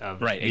 Because of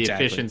the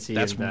efficiency.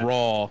 That's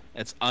raw.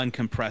 It's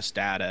uncompressed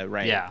data,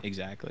 right? Yeah.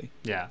 Exactly.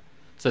 Yeah.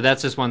 So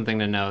that's just one thing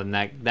to know, and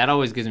that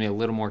always gives me a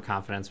little more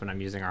confidence when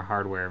I'm using our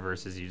hardware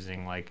versus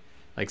using like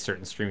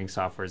certain streaming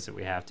softwares that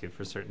we have to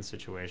for certain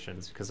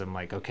situations, because I'm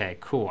like, okay,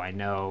 cool, I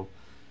know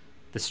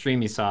the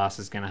streamy sauce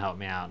is going to help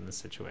me out in this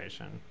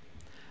situation.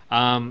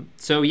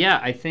 So yeah,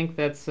 I think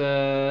that's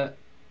okay.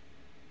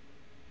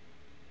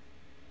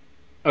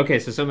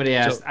 So somebody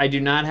asked, I do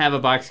not have a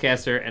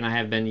Boxcaster and I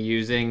have been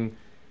using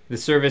the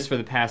service for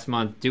the past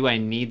month. Do I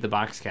need the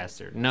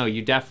Boxcaster? No,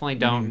 you definitely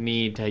don't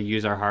need to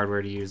use our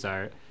hardware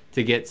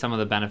to get some of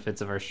the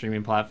benefits of our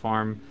streaming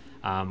platform.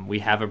 We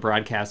have a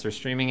broadcaster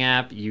streaming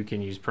app. You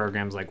can use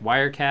programs like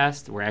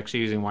Wirecast. We're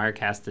actually using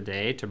Wirecast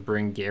today to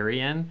bring Gary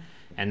in,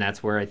 and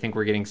that's where I think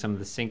we're getting some of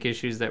the sync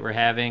issues that we're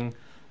having.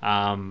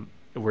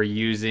 We're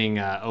using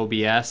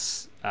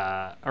OBS,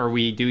 or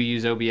we do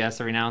use OBS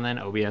every now and then.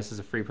 OBS is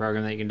a free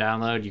program that you can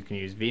download. You can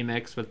use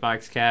vMix with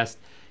Boxcast.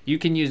 You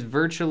can use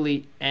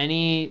virtually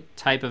any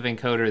type of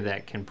encoder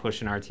that can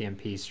push an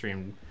RTMP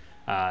stream.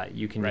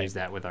 You can use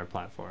that with our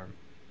platform.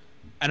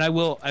 And I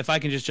will, if I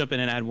can just jump in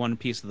and add one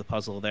piece of the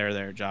puzzle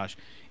there, Josh.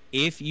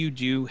 If you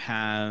do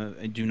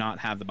not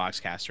have the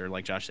Boxcaster,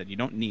 like Josh said, you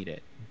don't need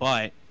it.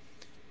 But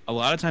a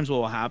lot of times what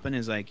will happen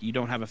is like you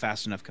don't have a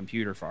fast enough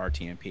computer for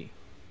RTMP.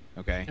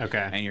 Okay.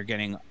 And you're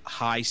getting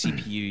high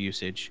CPU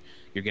usage.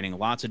 You're getting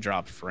lots of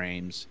dropped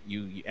frames.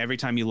 Every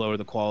time you lower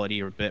the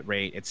quality or bit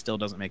rate, it still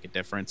doesn't make a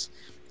difference.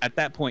 At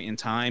that point in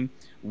time,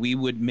 we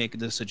would make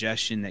the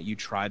suggestion that you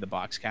try the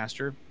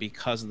Boxcaster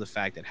because of the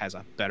fact that it has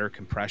a better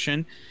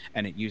compression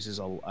and it uses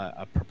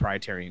a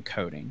proprietary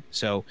encoding.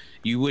 So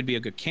you would be a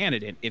good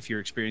candidate if you're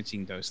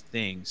experiencing those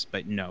things.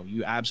 But no,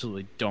 you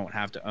absolutely don't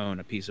have to own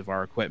a piece of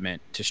our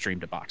equipment to stream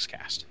to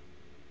Boxcast.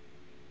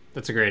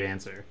 That's a great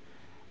answer.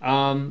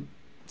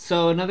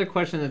 So another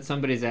question that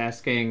somebody's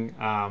asking,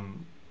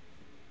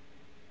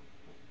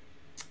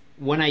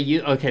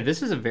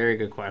 this is a very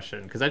good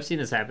question because I've seen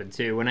this happen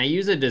too. When I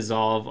use a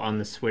dissolve on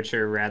the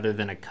switcher rather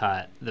than a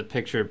cut, the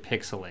picture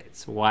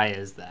pixelates. Why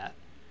is that?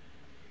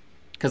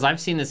 Because I've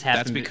seen this happen.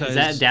 That's because, is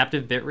that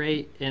adaptive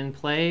bitrate in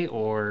play,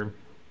 or?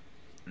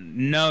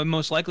 No,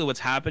 most likely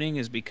what's happening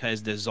is because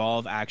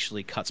dissolve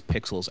actually cuts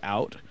pixels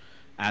out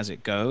as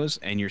it goes,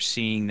 and you're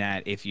seeing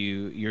that if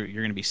you're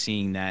going to be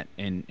seeing that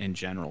in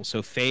general.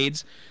 So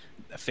fades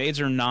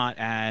are not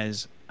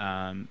as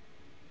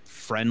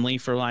friendly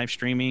for live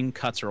streaming.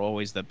 Cuts are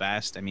always the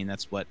best. I mean,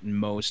 that's what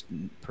most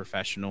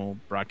professional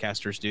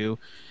broadcasters do,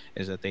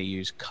 is that they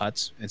use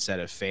cuts instead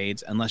of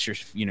fades, unless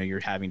you're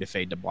having to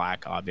fade to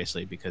black,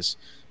 obviously, because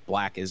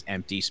black is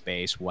empty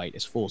space, white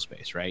is full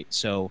space, right?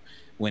 So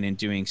when in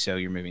doing so,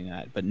 you're moving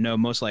that. But no,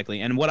 most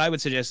likely. And what I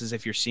would suggest is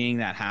if you're seeing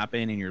that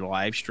happen in your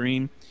live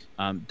stream,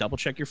 double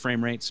check your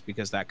frame rates,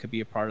 because that could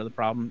be a part of the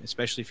problem,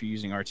 especially if you're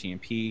using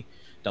RTMP.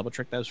 Double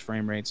check those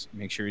frame rates.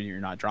 Make sure you're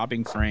not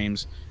dropping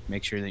frames.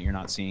 Make sure that you're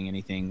not seeing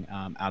anything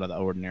out of the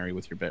ordinary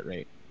with your bit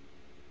rate.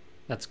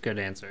 That's a good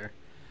answer.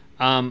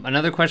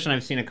 Another question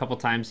I've seen a couple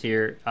times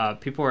here,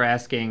 people are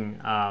asking,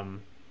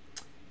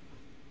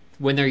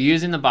 when they're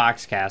using the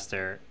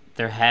Boxcaster,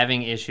 they're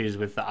having issues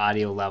with the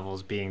audio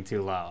levels being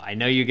too low. I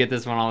know you get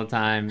this one all the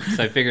time,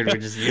 so I figured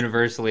we'd just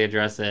universally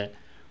address it.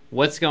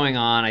 What's going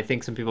on? I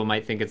think some people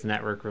might think it's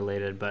network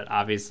related, but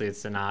obviously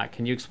it's not.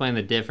 Can you explain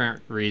the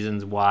different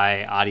reasons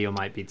why audio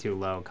might be too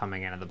low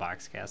coming into the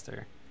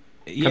Boxcaster?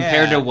 Yeah,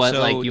 compared to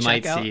what you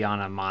might see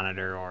on a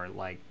monitor or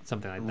like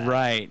something like that.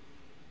 Right.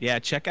 Yeah,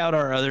 check out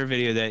our other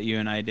video that you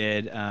and I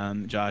did,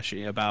 Josh,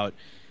 about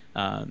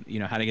how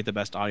to get the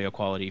best audio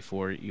quality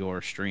for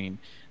your stream.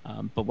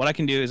 But what I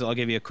can do is I'll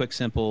give you a quick,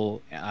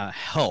 simple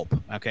help,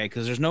 okay?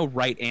 Because there's no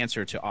right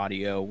answer to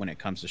audio when it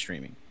comes to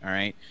streaming, all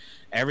right?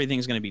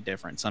 Everything's going to be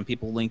different. Some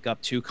people link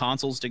up two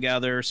consoles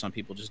together. Some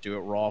people just do it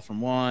raw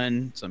from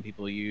one. Some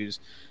people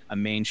use a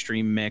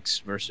mainstream mix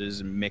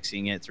versus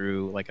mixing it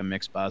through like a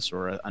mix bus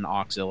or an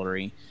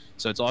auxiliary.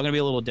 So it's all going to be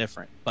a little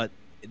different. But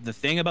the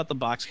thing about the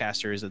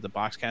Boxcaster is that the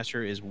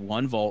Boxcaster is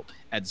 1 volt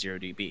at 0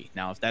 dB.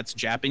 Now, if that's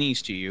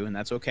Japanese to you, and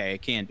that's okay,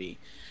 it can be,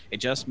 it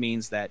just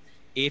means that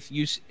if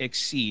you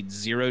exceed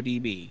 0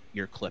 dB,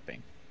 you're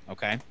clipping,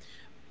 okay?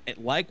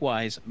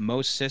 Likewise,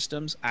 most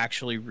systems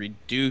actually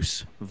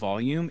reduce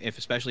volume,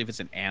 especially if it's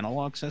an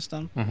analog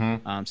system,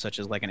 such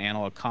as like an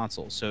analog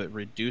console. So it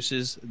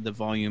reduces the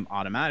volume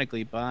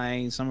automatically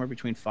by somewhere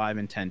between 5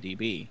 and 10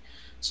 dB.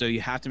 So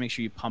you have to make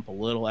sure you pump a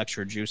little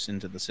extra juice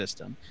into the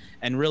system.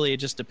 And really, it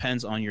just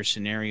depends on your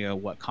scenario,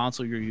 what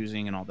console you're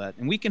using and all that.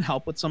 And we can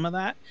help with some of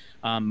that.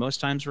 Most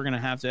times we're going to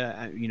have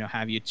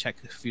you check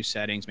a few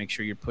settings, make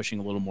sure you're pushing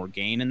a little more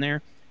gain in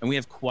there. And we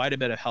have quite a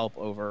bit of help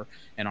over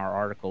in our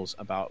articles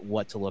about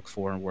what to look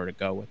for and where to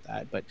go with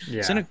that. But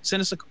send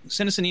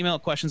us an email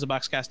at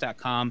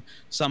questions@boxcast.com.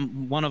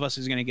 One of us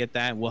is going to get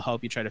that. We'll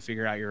help you try to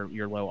figure out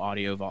your low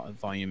audio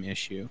volume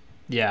issue.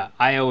 Yeah,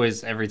 I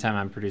always, every time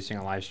I'm producing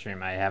a live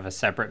stream, I have a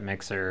separate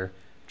mixer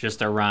just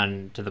to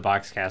run to the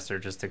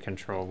Boxcaster just to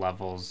control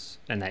levels,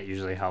 and that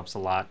usually helps a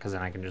lot because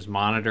then I can just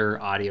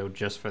monitor audio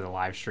just for the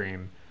live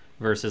stream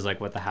versus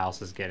like what the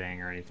house is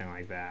getting or anything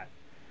like that.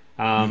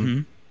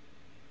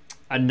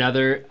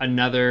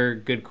 Another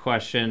good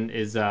question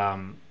is it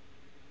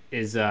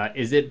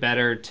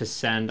better to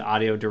send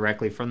audio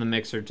directly from the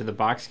mixer to the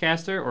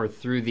Boxcaster or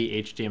through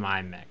the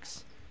HDMI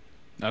mix?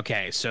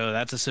 Okay, so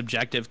that's a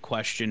subjective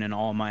question in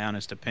all my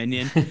honest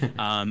opinion.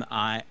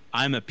 I'm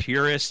a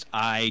purist.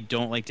 I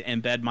don't like to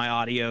embed my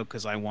audio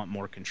because I want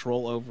more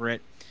control over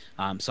it.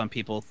 Some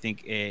people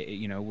think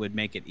it would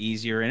make it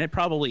easier, and it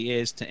probably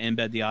is to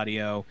embed the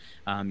audio.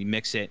 You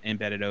mix it,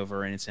 embed it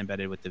over, and it's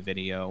embedded with the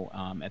video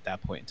at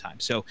that point in time.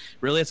 So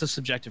really, it's a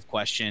subjective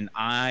question.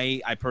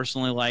 I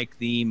personally like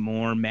the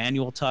more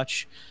manual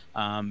touch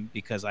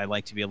because I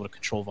like to be able to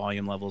control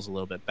volume levels a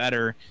little bit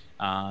better.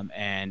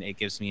 And it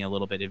gives me a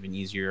little bit of an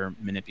easier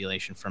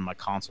manipulation from my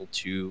console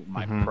to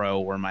my Pro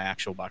or my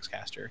actual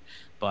Boxcaster.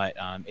 But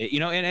and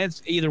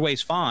it's either way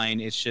is fine.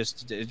 It's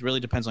just it really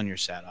depends on your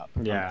setup.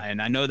 Yeah.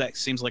 And I know that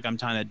seems like I'm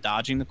kind of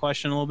dodging the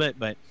question a little bit,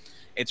 but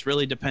it's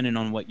really dependent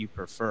on what you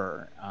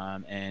prefer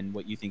and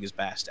what you think is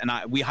best. And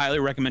we highly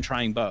recommend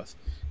trying both.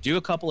 Do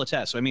a couple of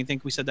tests. So, I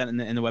think we said that in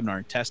the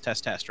webinar.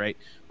 Test, right?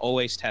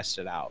 Always test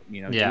it out.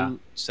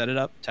 Set it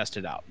up, test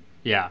it out.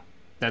 Yeah.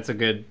 That's a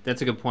good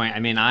point.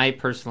 I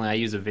personally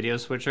use a video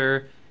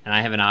switcher and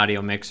I have an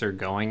audio mixer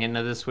going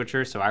into the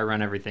switcher, so I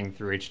run everything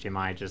through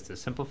HDMI just to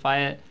simplify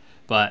it.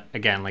 But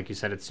again, like you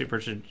said, it's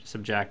super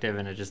subjective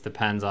and it just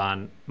depends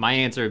on. My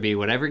answer would be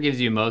whatever gives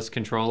you most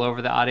control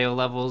over the audio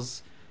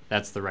levels,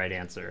 that's the right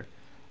answer.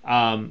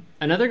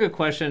 Another good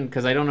question,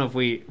 because I don't know if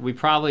we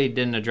probably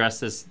didn't address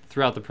this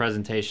throughout the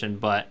presentation,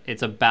 but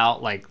it's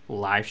about like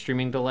live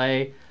streaming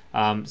delay.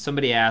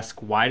 Somebody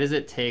asked, why does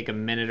it take a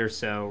minute or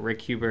so,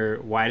 Rick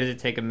Huber, why does it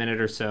take a minute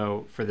or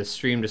so for the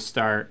stream to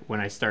start when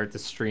I start the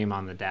stream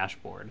on the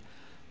dashboard?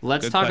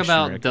 Let's talk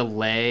about Rick.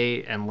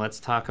 Delay, and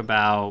let's talk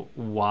about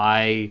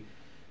why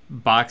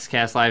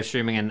Boxcast live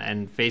streaming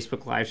and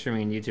Facebook live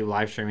streaming and YouTube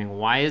live streaming,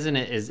 why isn't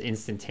it as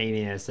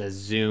instantaneous as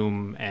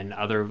Zoom and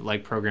other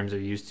like programs are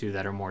used to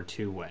that are more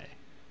two-way?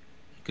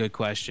 Good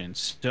question.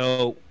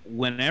 So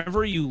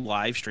whenever you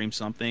live stream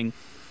something,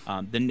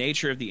 the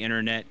nature of the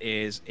internet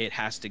is it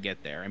has to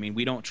get there.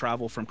 We don't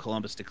travel from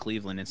Columbus to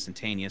Cleveland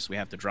instantaneous. We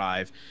have to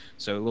drive,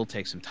 so it will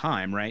take some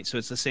time, right? So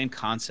it's the same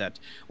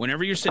concept.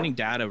 Whenever you're sending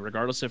data,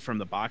 regardless if from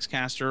the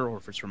Boxcaster or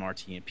if it's from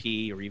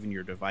RTMP or even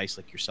your device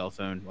like your cell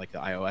phone, like the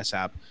iOS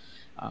app,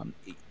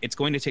 it's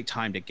going to take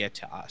time to get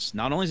to us.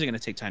 Not only is it going to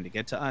take time to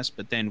get to us,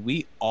 but then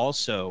we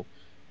also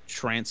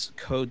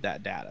transcode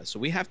that data. So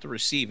we have to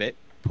receive it,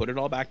 put it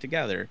all back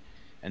together,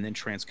 and then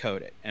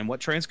transcode it. And what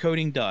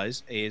transcoding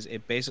does is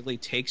it basically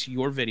takes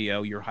your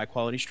video, your high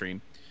quality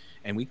stream,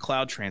 and we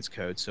cloud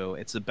transcode. So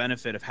it's the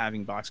benefit of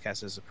having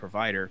Boxcast as a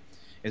provider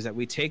is that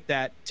we take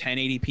that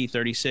 1080p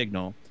 30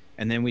 signal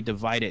and then we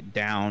divide it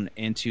down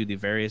into the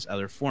various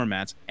other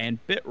formats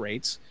and bit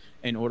rates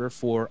in order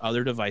for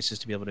other devices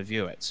to be able to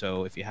view it.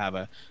 So if you have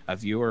a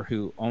viewer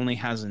who only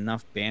has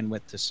enough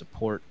bandwidth to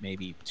support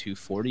maybe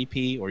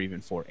 240p or even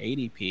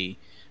 480p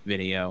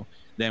video,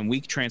 then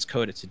we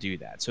transcode it to do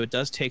that. So it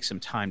does take some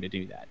time to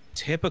do that.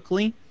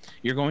 Typically,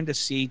 you're going to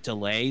see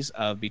delays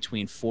of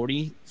between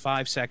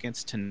 45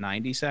 seconds to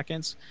 90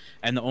 seconds.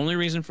 And the only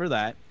reason for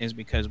that is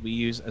because we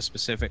use a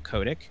specific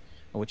codec,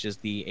 which is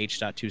the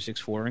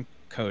H.264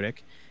 codec.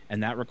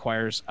 And that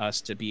requires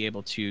us to be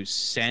able to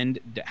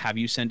have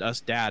you send us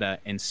data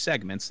in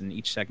segments, and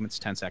each segment's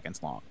 10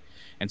 seconds long.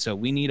 And so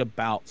we need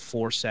about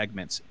 4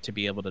 segments to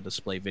be able to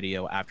display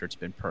video after it's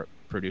been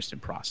produced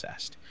and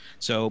processed.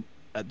 So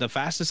the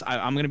fastest,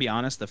 I'm going to be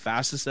honest, the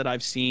fastest that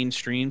I've seen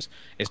streams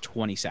is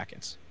 20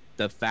 seconds.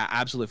 The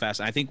absolute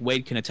fastest. I think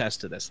Wade can attest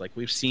to this. Like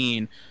we've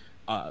seen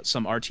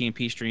some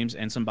RTMP streams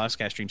and some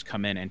Boxcast streams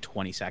come in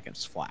 20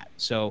 seconds flat.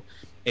 So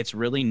it's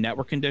really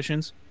network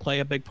conditions play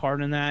a big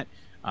part in that.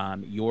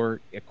 Your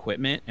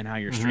equipment and how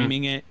you're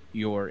streaming it,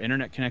 your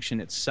internet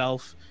connection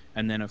itself,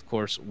 and then of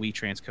course we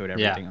transcode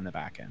everything on the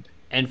back end.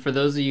 And for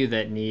those of you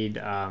that need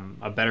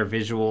a better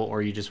visual,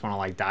 or you just want to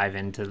like dive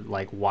into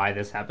like why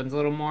this happens a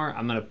little more,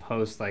 I'm gonna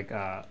post like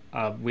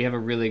we have a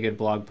really good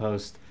blog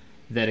post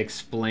that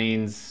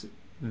explains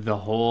the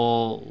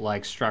whole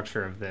like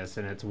structure of this,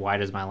 and it's why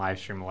does my live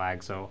stream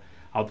lag. So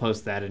I'll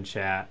post that in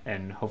chat,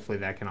 and hopefully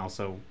that can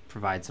also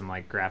provide some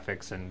like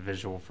graphics and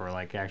visual for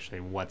like actually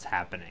what's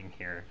happening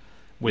here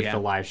with the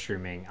live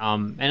streaming.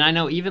 And I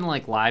know even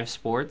like live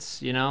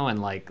sports, you know,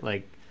 and like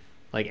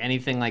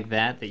anything like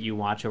that you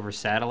watch over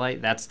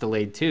satellite, that's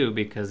delayed too,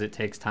 because it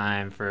takes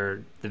time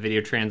for the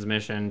video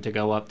transmission to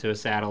go up to a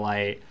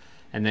satellite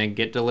and then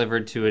get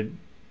delivered to a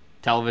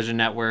television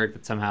network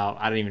that somehow,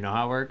 I don't even know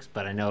how it works,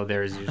 but I know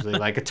there's usually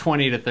like a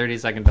 20 to 30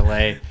 second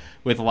delay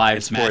with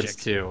live sports magic.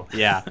 Too.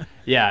 Yeah.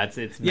 Yeah.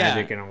 It's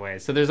magic in a way.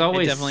 So there's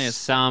always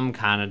some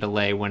kind of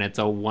delay when it's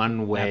a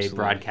one-way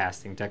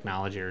broadcasting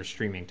technology or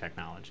streaming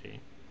technology.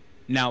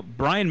 Now,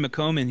 Brian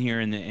McComan here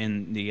in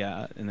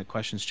the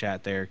questions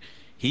chat there,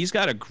 he's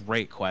got a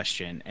great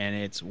question, and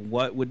it's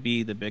what would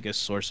be the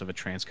biggest source of a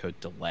transcode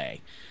delay?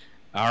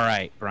 All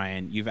right,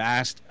 Brian, you've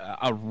asked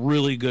a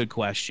really good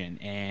question,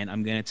 and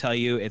I'm going to tell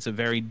you it's a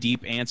very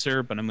deep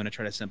answer, but I'm going to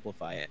try to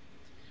simplify it.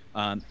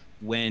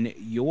 When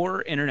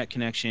your internet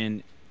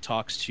connection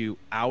talks to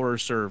our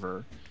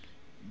server,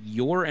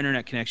 your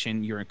internet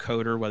connection, your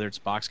encoder, whether it's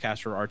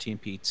Boxcast or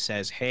RTMP,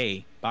 says,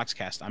 hey,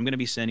 Boxcast, I'm going to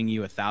be sending you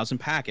 1,000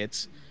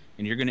 packets,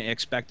 and you're going to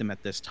expect them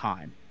at this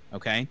time,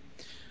 okay?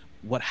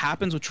 What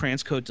happens with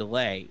transcode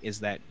delay is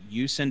that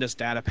you send us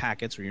data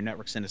packets, or your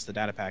network send us the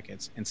data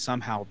packets, and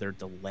somehow they're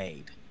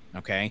delayed,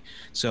 okay?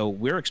 So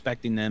we're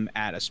expecting them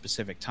at a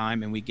specific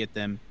time, and we get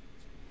them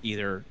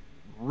either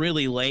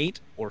really late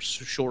or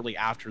shortly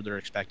after they're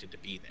expected to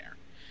be there.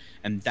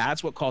 And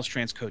that's what caused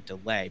transcode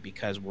delay,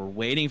 because we're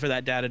waiting for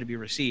that data to be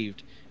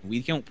received, and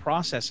we don't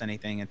process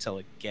anything until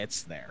it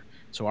gets there.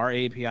 So our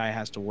API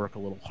has to work a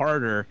little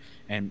harder,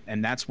 and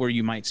that's where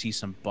you might see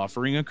some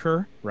buffering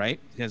occur, right?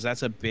 Because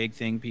that's a big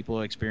thing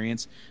people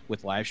experience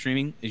with live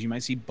streaming, is you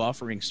might see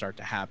buffering start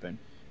to happen.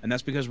 And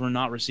that's because we're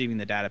not receiving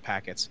the data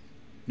packets.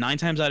 9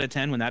 times out of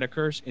 10 when that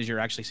occurs is you're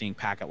actually seeing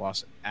packet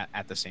loss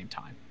at the same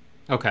time.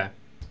 Okay.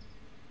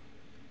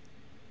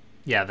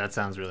 Yeah, that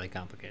sounds really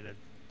complicated.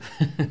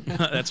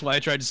 That's why I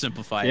tried to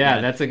simplify it.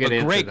 Yeah, that's a good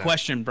answer. Great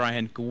question,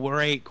 Brian.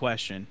 Great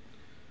question.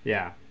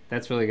 Yeah,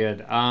 that's really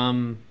good.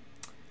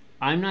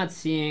 I'm not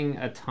seeing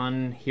a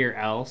ton here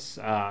else.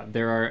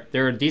 There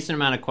are a decent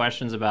amount of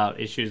questions about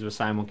issues with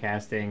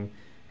simulcasting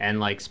and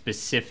like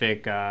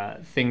specific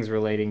things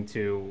relating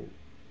to,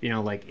 you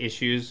know, like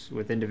issues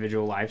with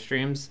individual live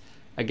streams.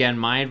 Again,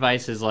 my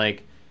advice is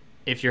like,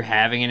 if you're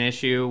having an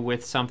issue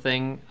with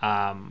something,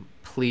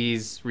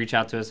 please reach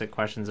out to us at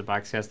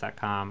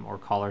questions@boxcast.com or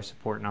call our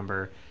support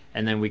number,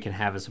 and then we can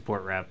have a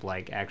support rep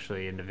like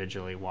actually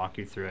individually walk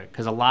you through it.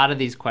 Because a lot of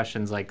these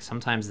questions, like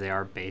sometimes they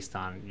are based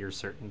on your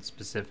certain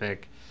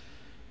specific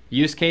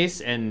use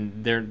case,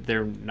 and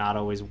they're not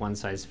always one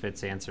size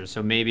fits answers.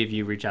 So maybe if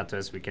you reach out to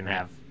us, we can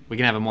have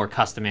a more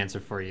custom answer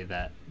for you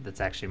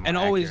that's actually more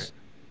accurate.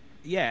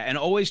 Yeah, and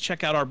always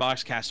check out our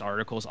Boxcast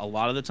articles. A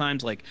lot of the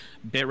times, like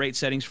bitrate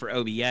settings for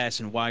OBS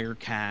and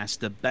Wirecast,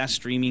 the best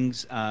streaming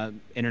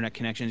internet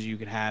connections you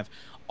could have,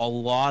 a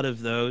lot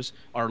of those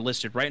are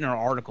listed right in our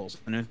articles.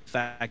 And in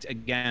fact,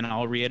 again,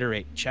 I'll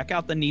reiterate, check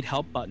out the Need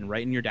Help button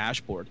right in your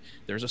dashboard.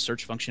 There's a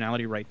search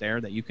functionality right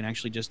there that you can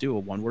actually just do a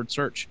one-word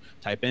search.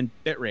 Type in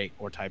bitrate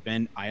or type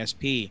in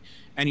ISP,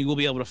 and you will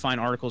be able to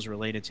find articles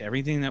related to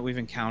everything that we've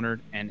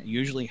encountered, and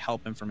usually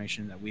help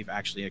information that we've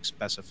actually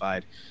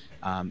specified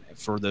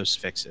for those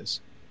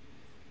fixes.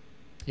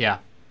 Yeah,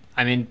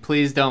 I mean,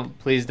 please don't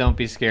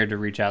be scared to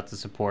reach out to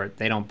support.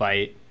 They don't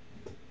bite.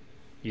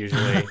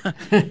 Usually,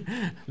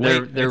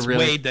 they're really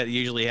Wade that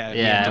usually have.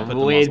 Yeah,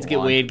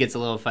 Wade gets a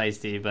little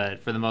feisty,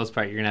 but for the most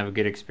part, you're gonna have a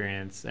good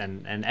experience,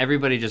 and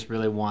everybody just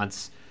really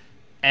wants.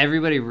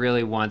 Everybody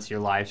really wants your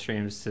live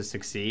streams to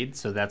succeed,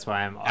 so that's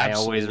why I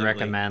always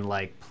recommend,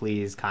 like,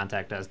 please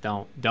contact us.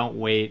 Don't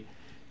wait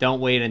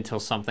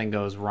until something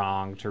goes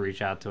wrong to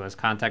reach out to us.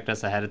 Contact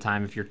us ahead of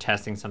time if you're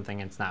testing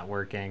something and it's not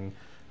working.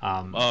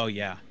 Oh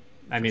yeah,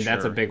 I mean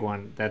that's a big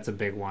one. That's a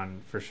big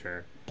one for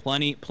sure.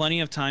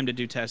 Plenty of time to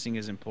do testing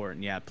is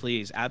important. Yeah,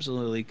 please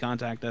absolutely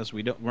contact us.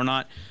 We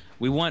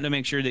want to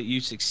make sure that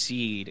you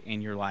succeed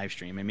in your live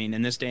stream. I mean,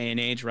 in this day and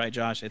age, right,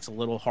 Josh, it's a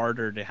little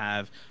harder to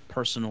have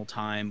personal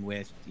time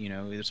with, you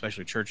know,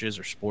 especially churches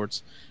or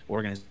sports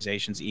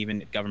organizations,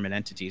 even government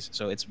entities.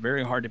 So it's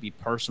very hard to be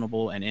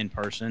personable and in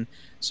person.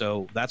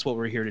 So that's what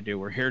we're here to do.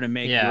 We're here to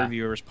make your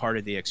viewers part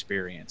of the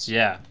experience.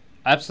 Yeah,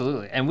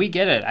 absolutely. And we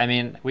get it. I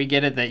mean, we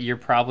get it that you're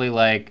probably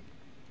like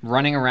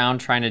running around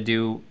trying to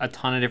do a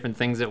ton of different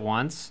things at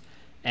once,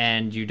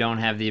 and you don't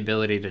have the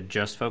ability to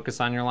just focus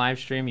on your live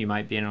stream. You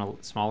might be in a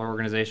smaller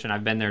organization.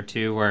 I've been there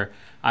too, where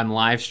I'm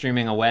live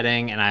streaming a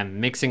wedding and I'm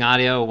mixing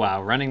audio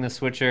while running the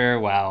switcher,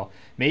 while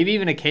maybe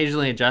even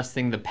occasionally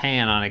adjusting the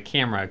pan on a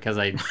camera because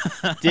I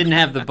didn't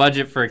have the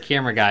budget for a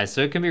camera guy.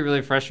 So it can be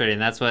really frustrating.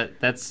 That's what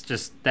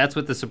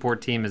the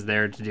support team is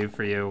there to do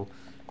for you,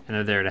 and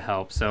they're there to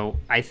help. So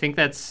I think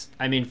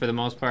for the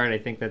most part, I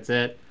think that's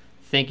it.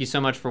 Thank you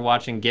so much for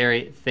watching,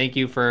 Gary. Thank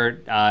you for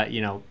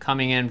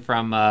coming in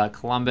from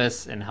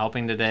Columbus and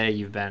helping today.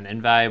 You've been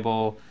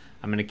invaluable.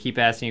 I'm going to keep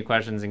asking you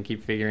questions and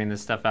keep figuring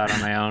this stuff out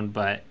on my own,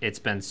 but it's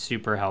been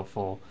super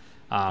helpful.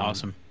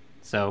 Awesome.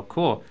 So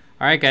cool.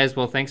 All right, guys.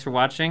 Well, thanks for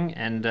watching,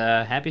 and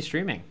happy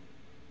streaming.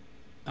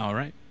 All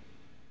right.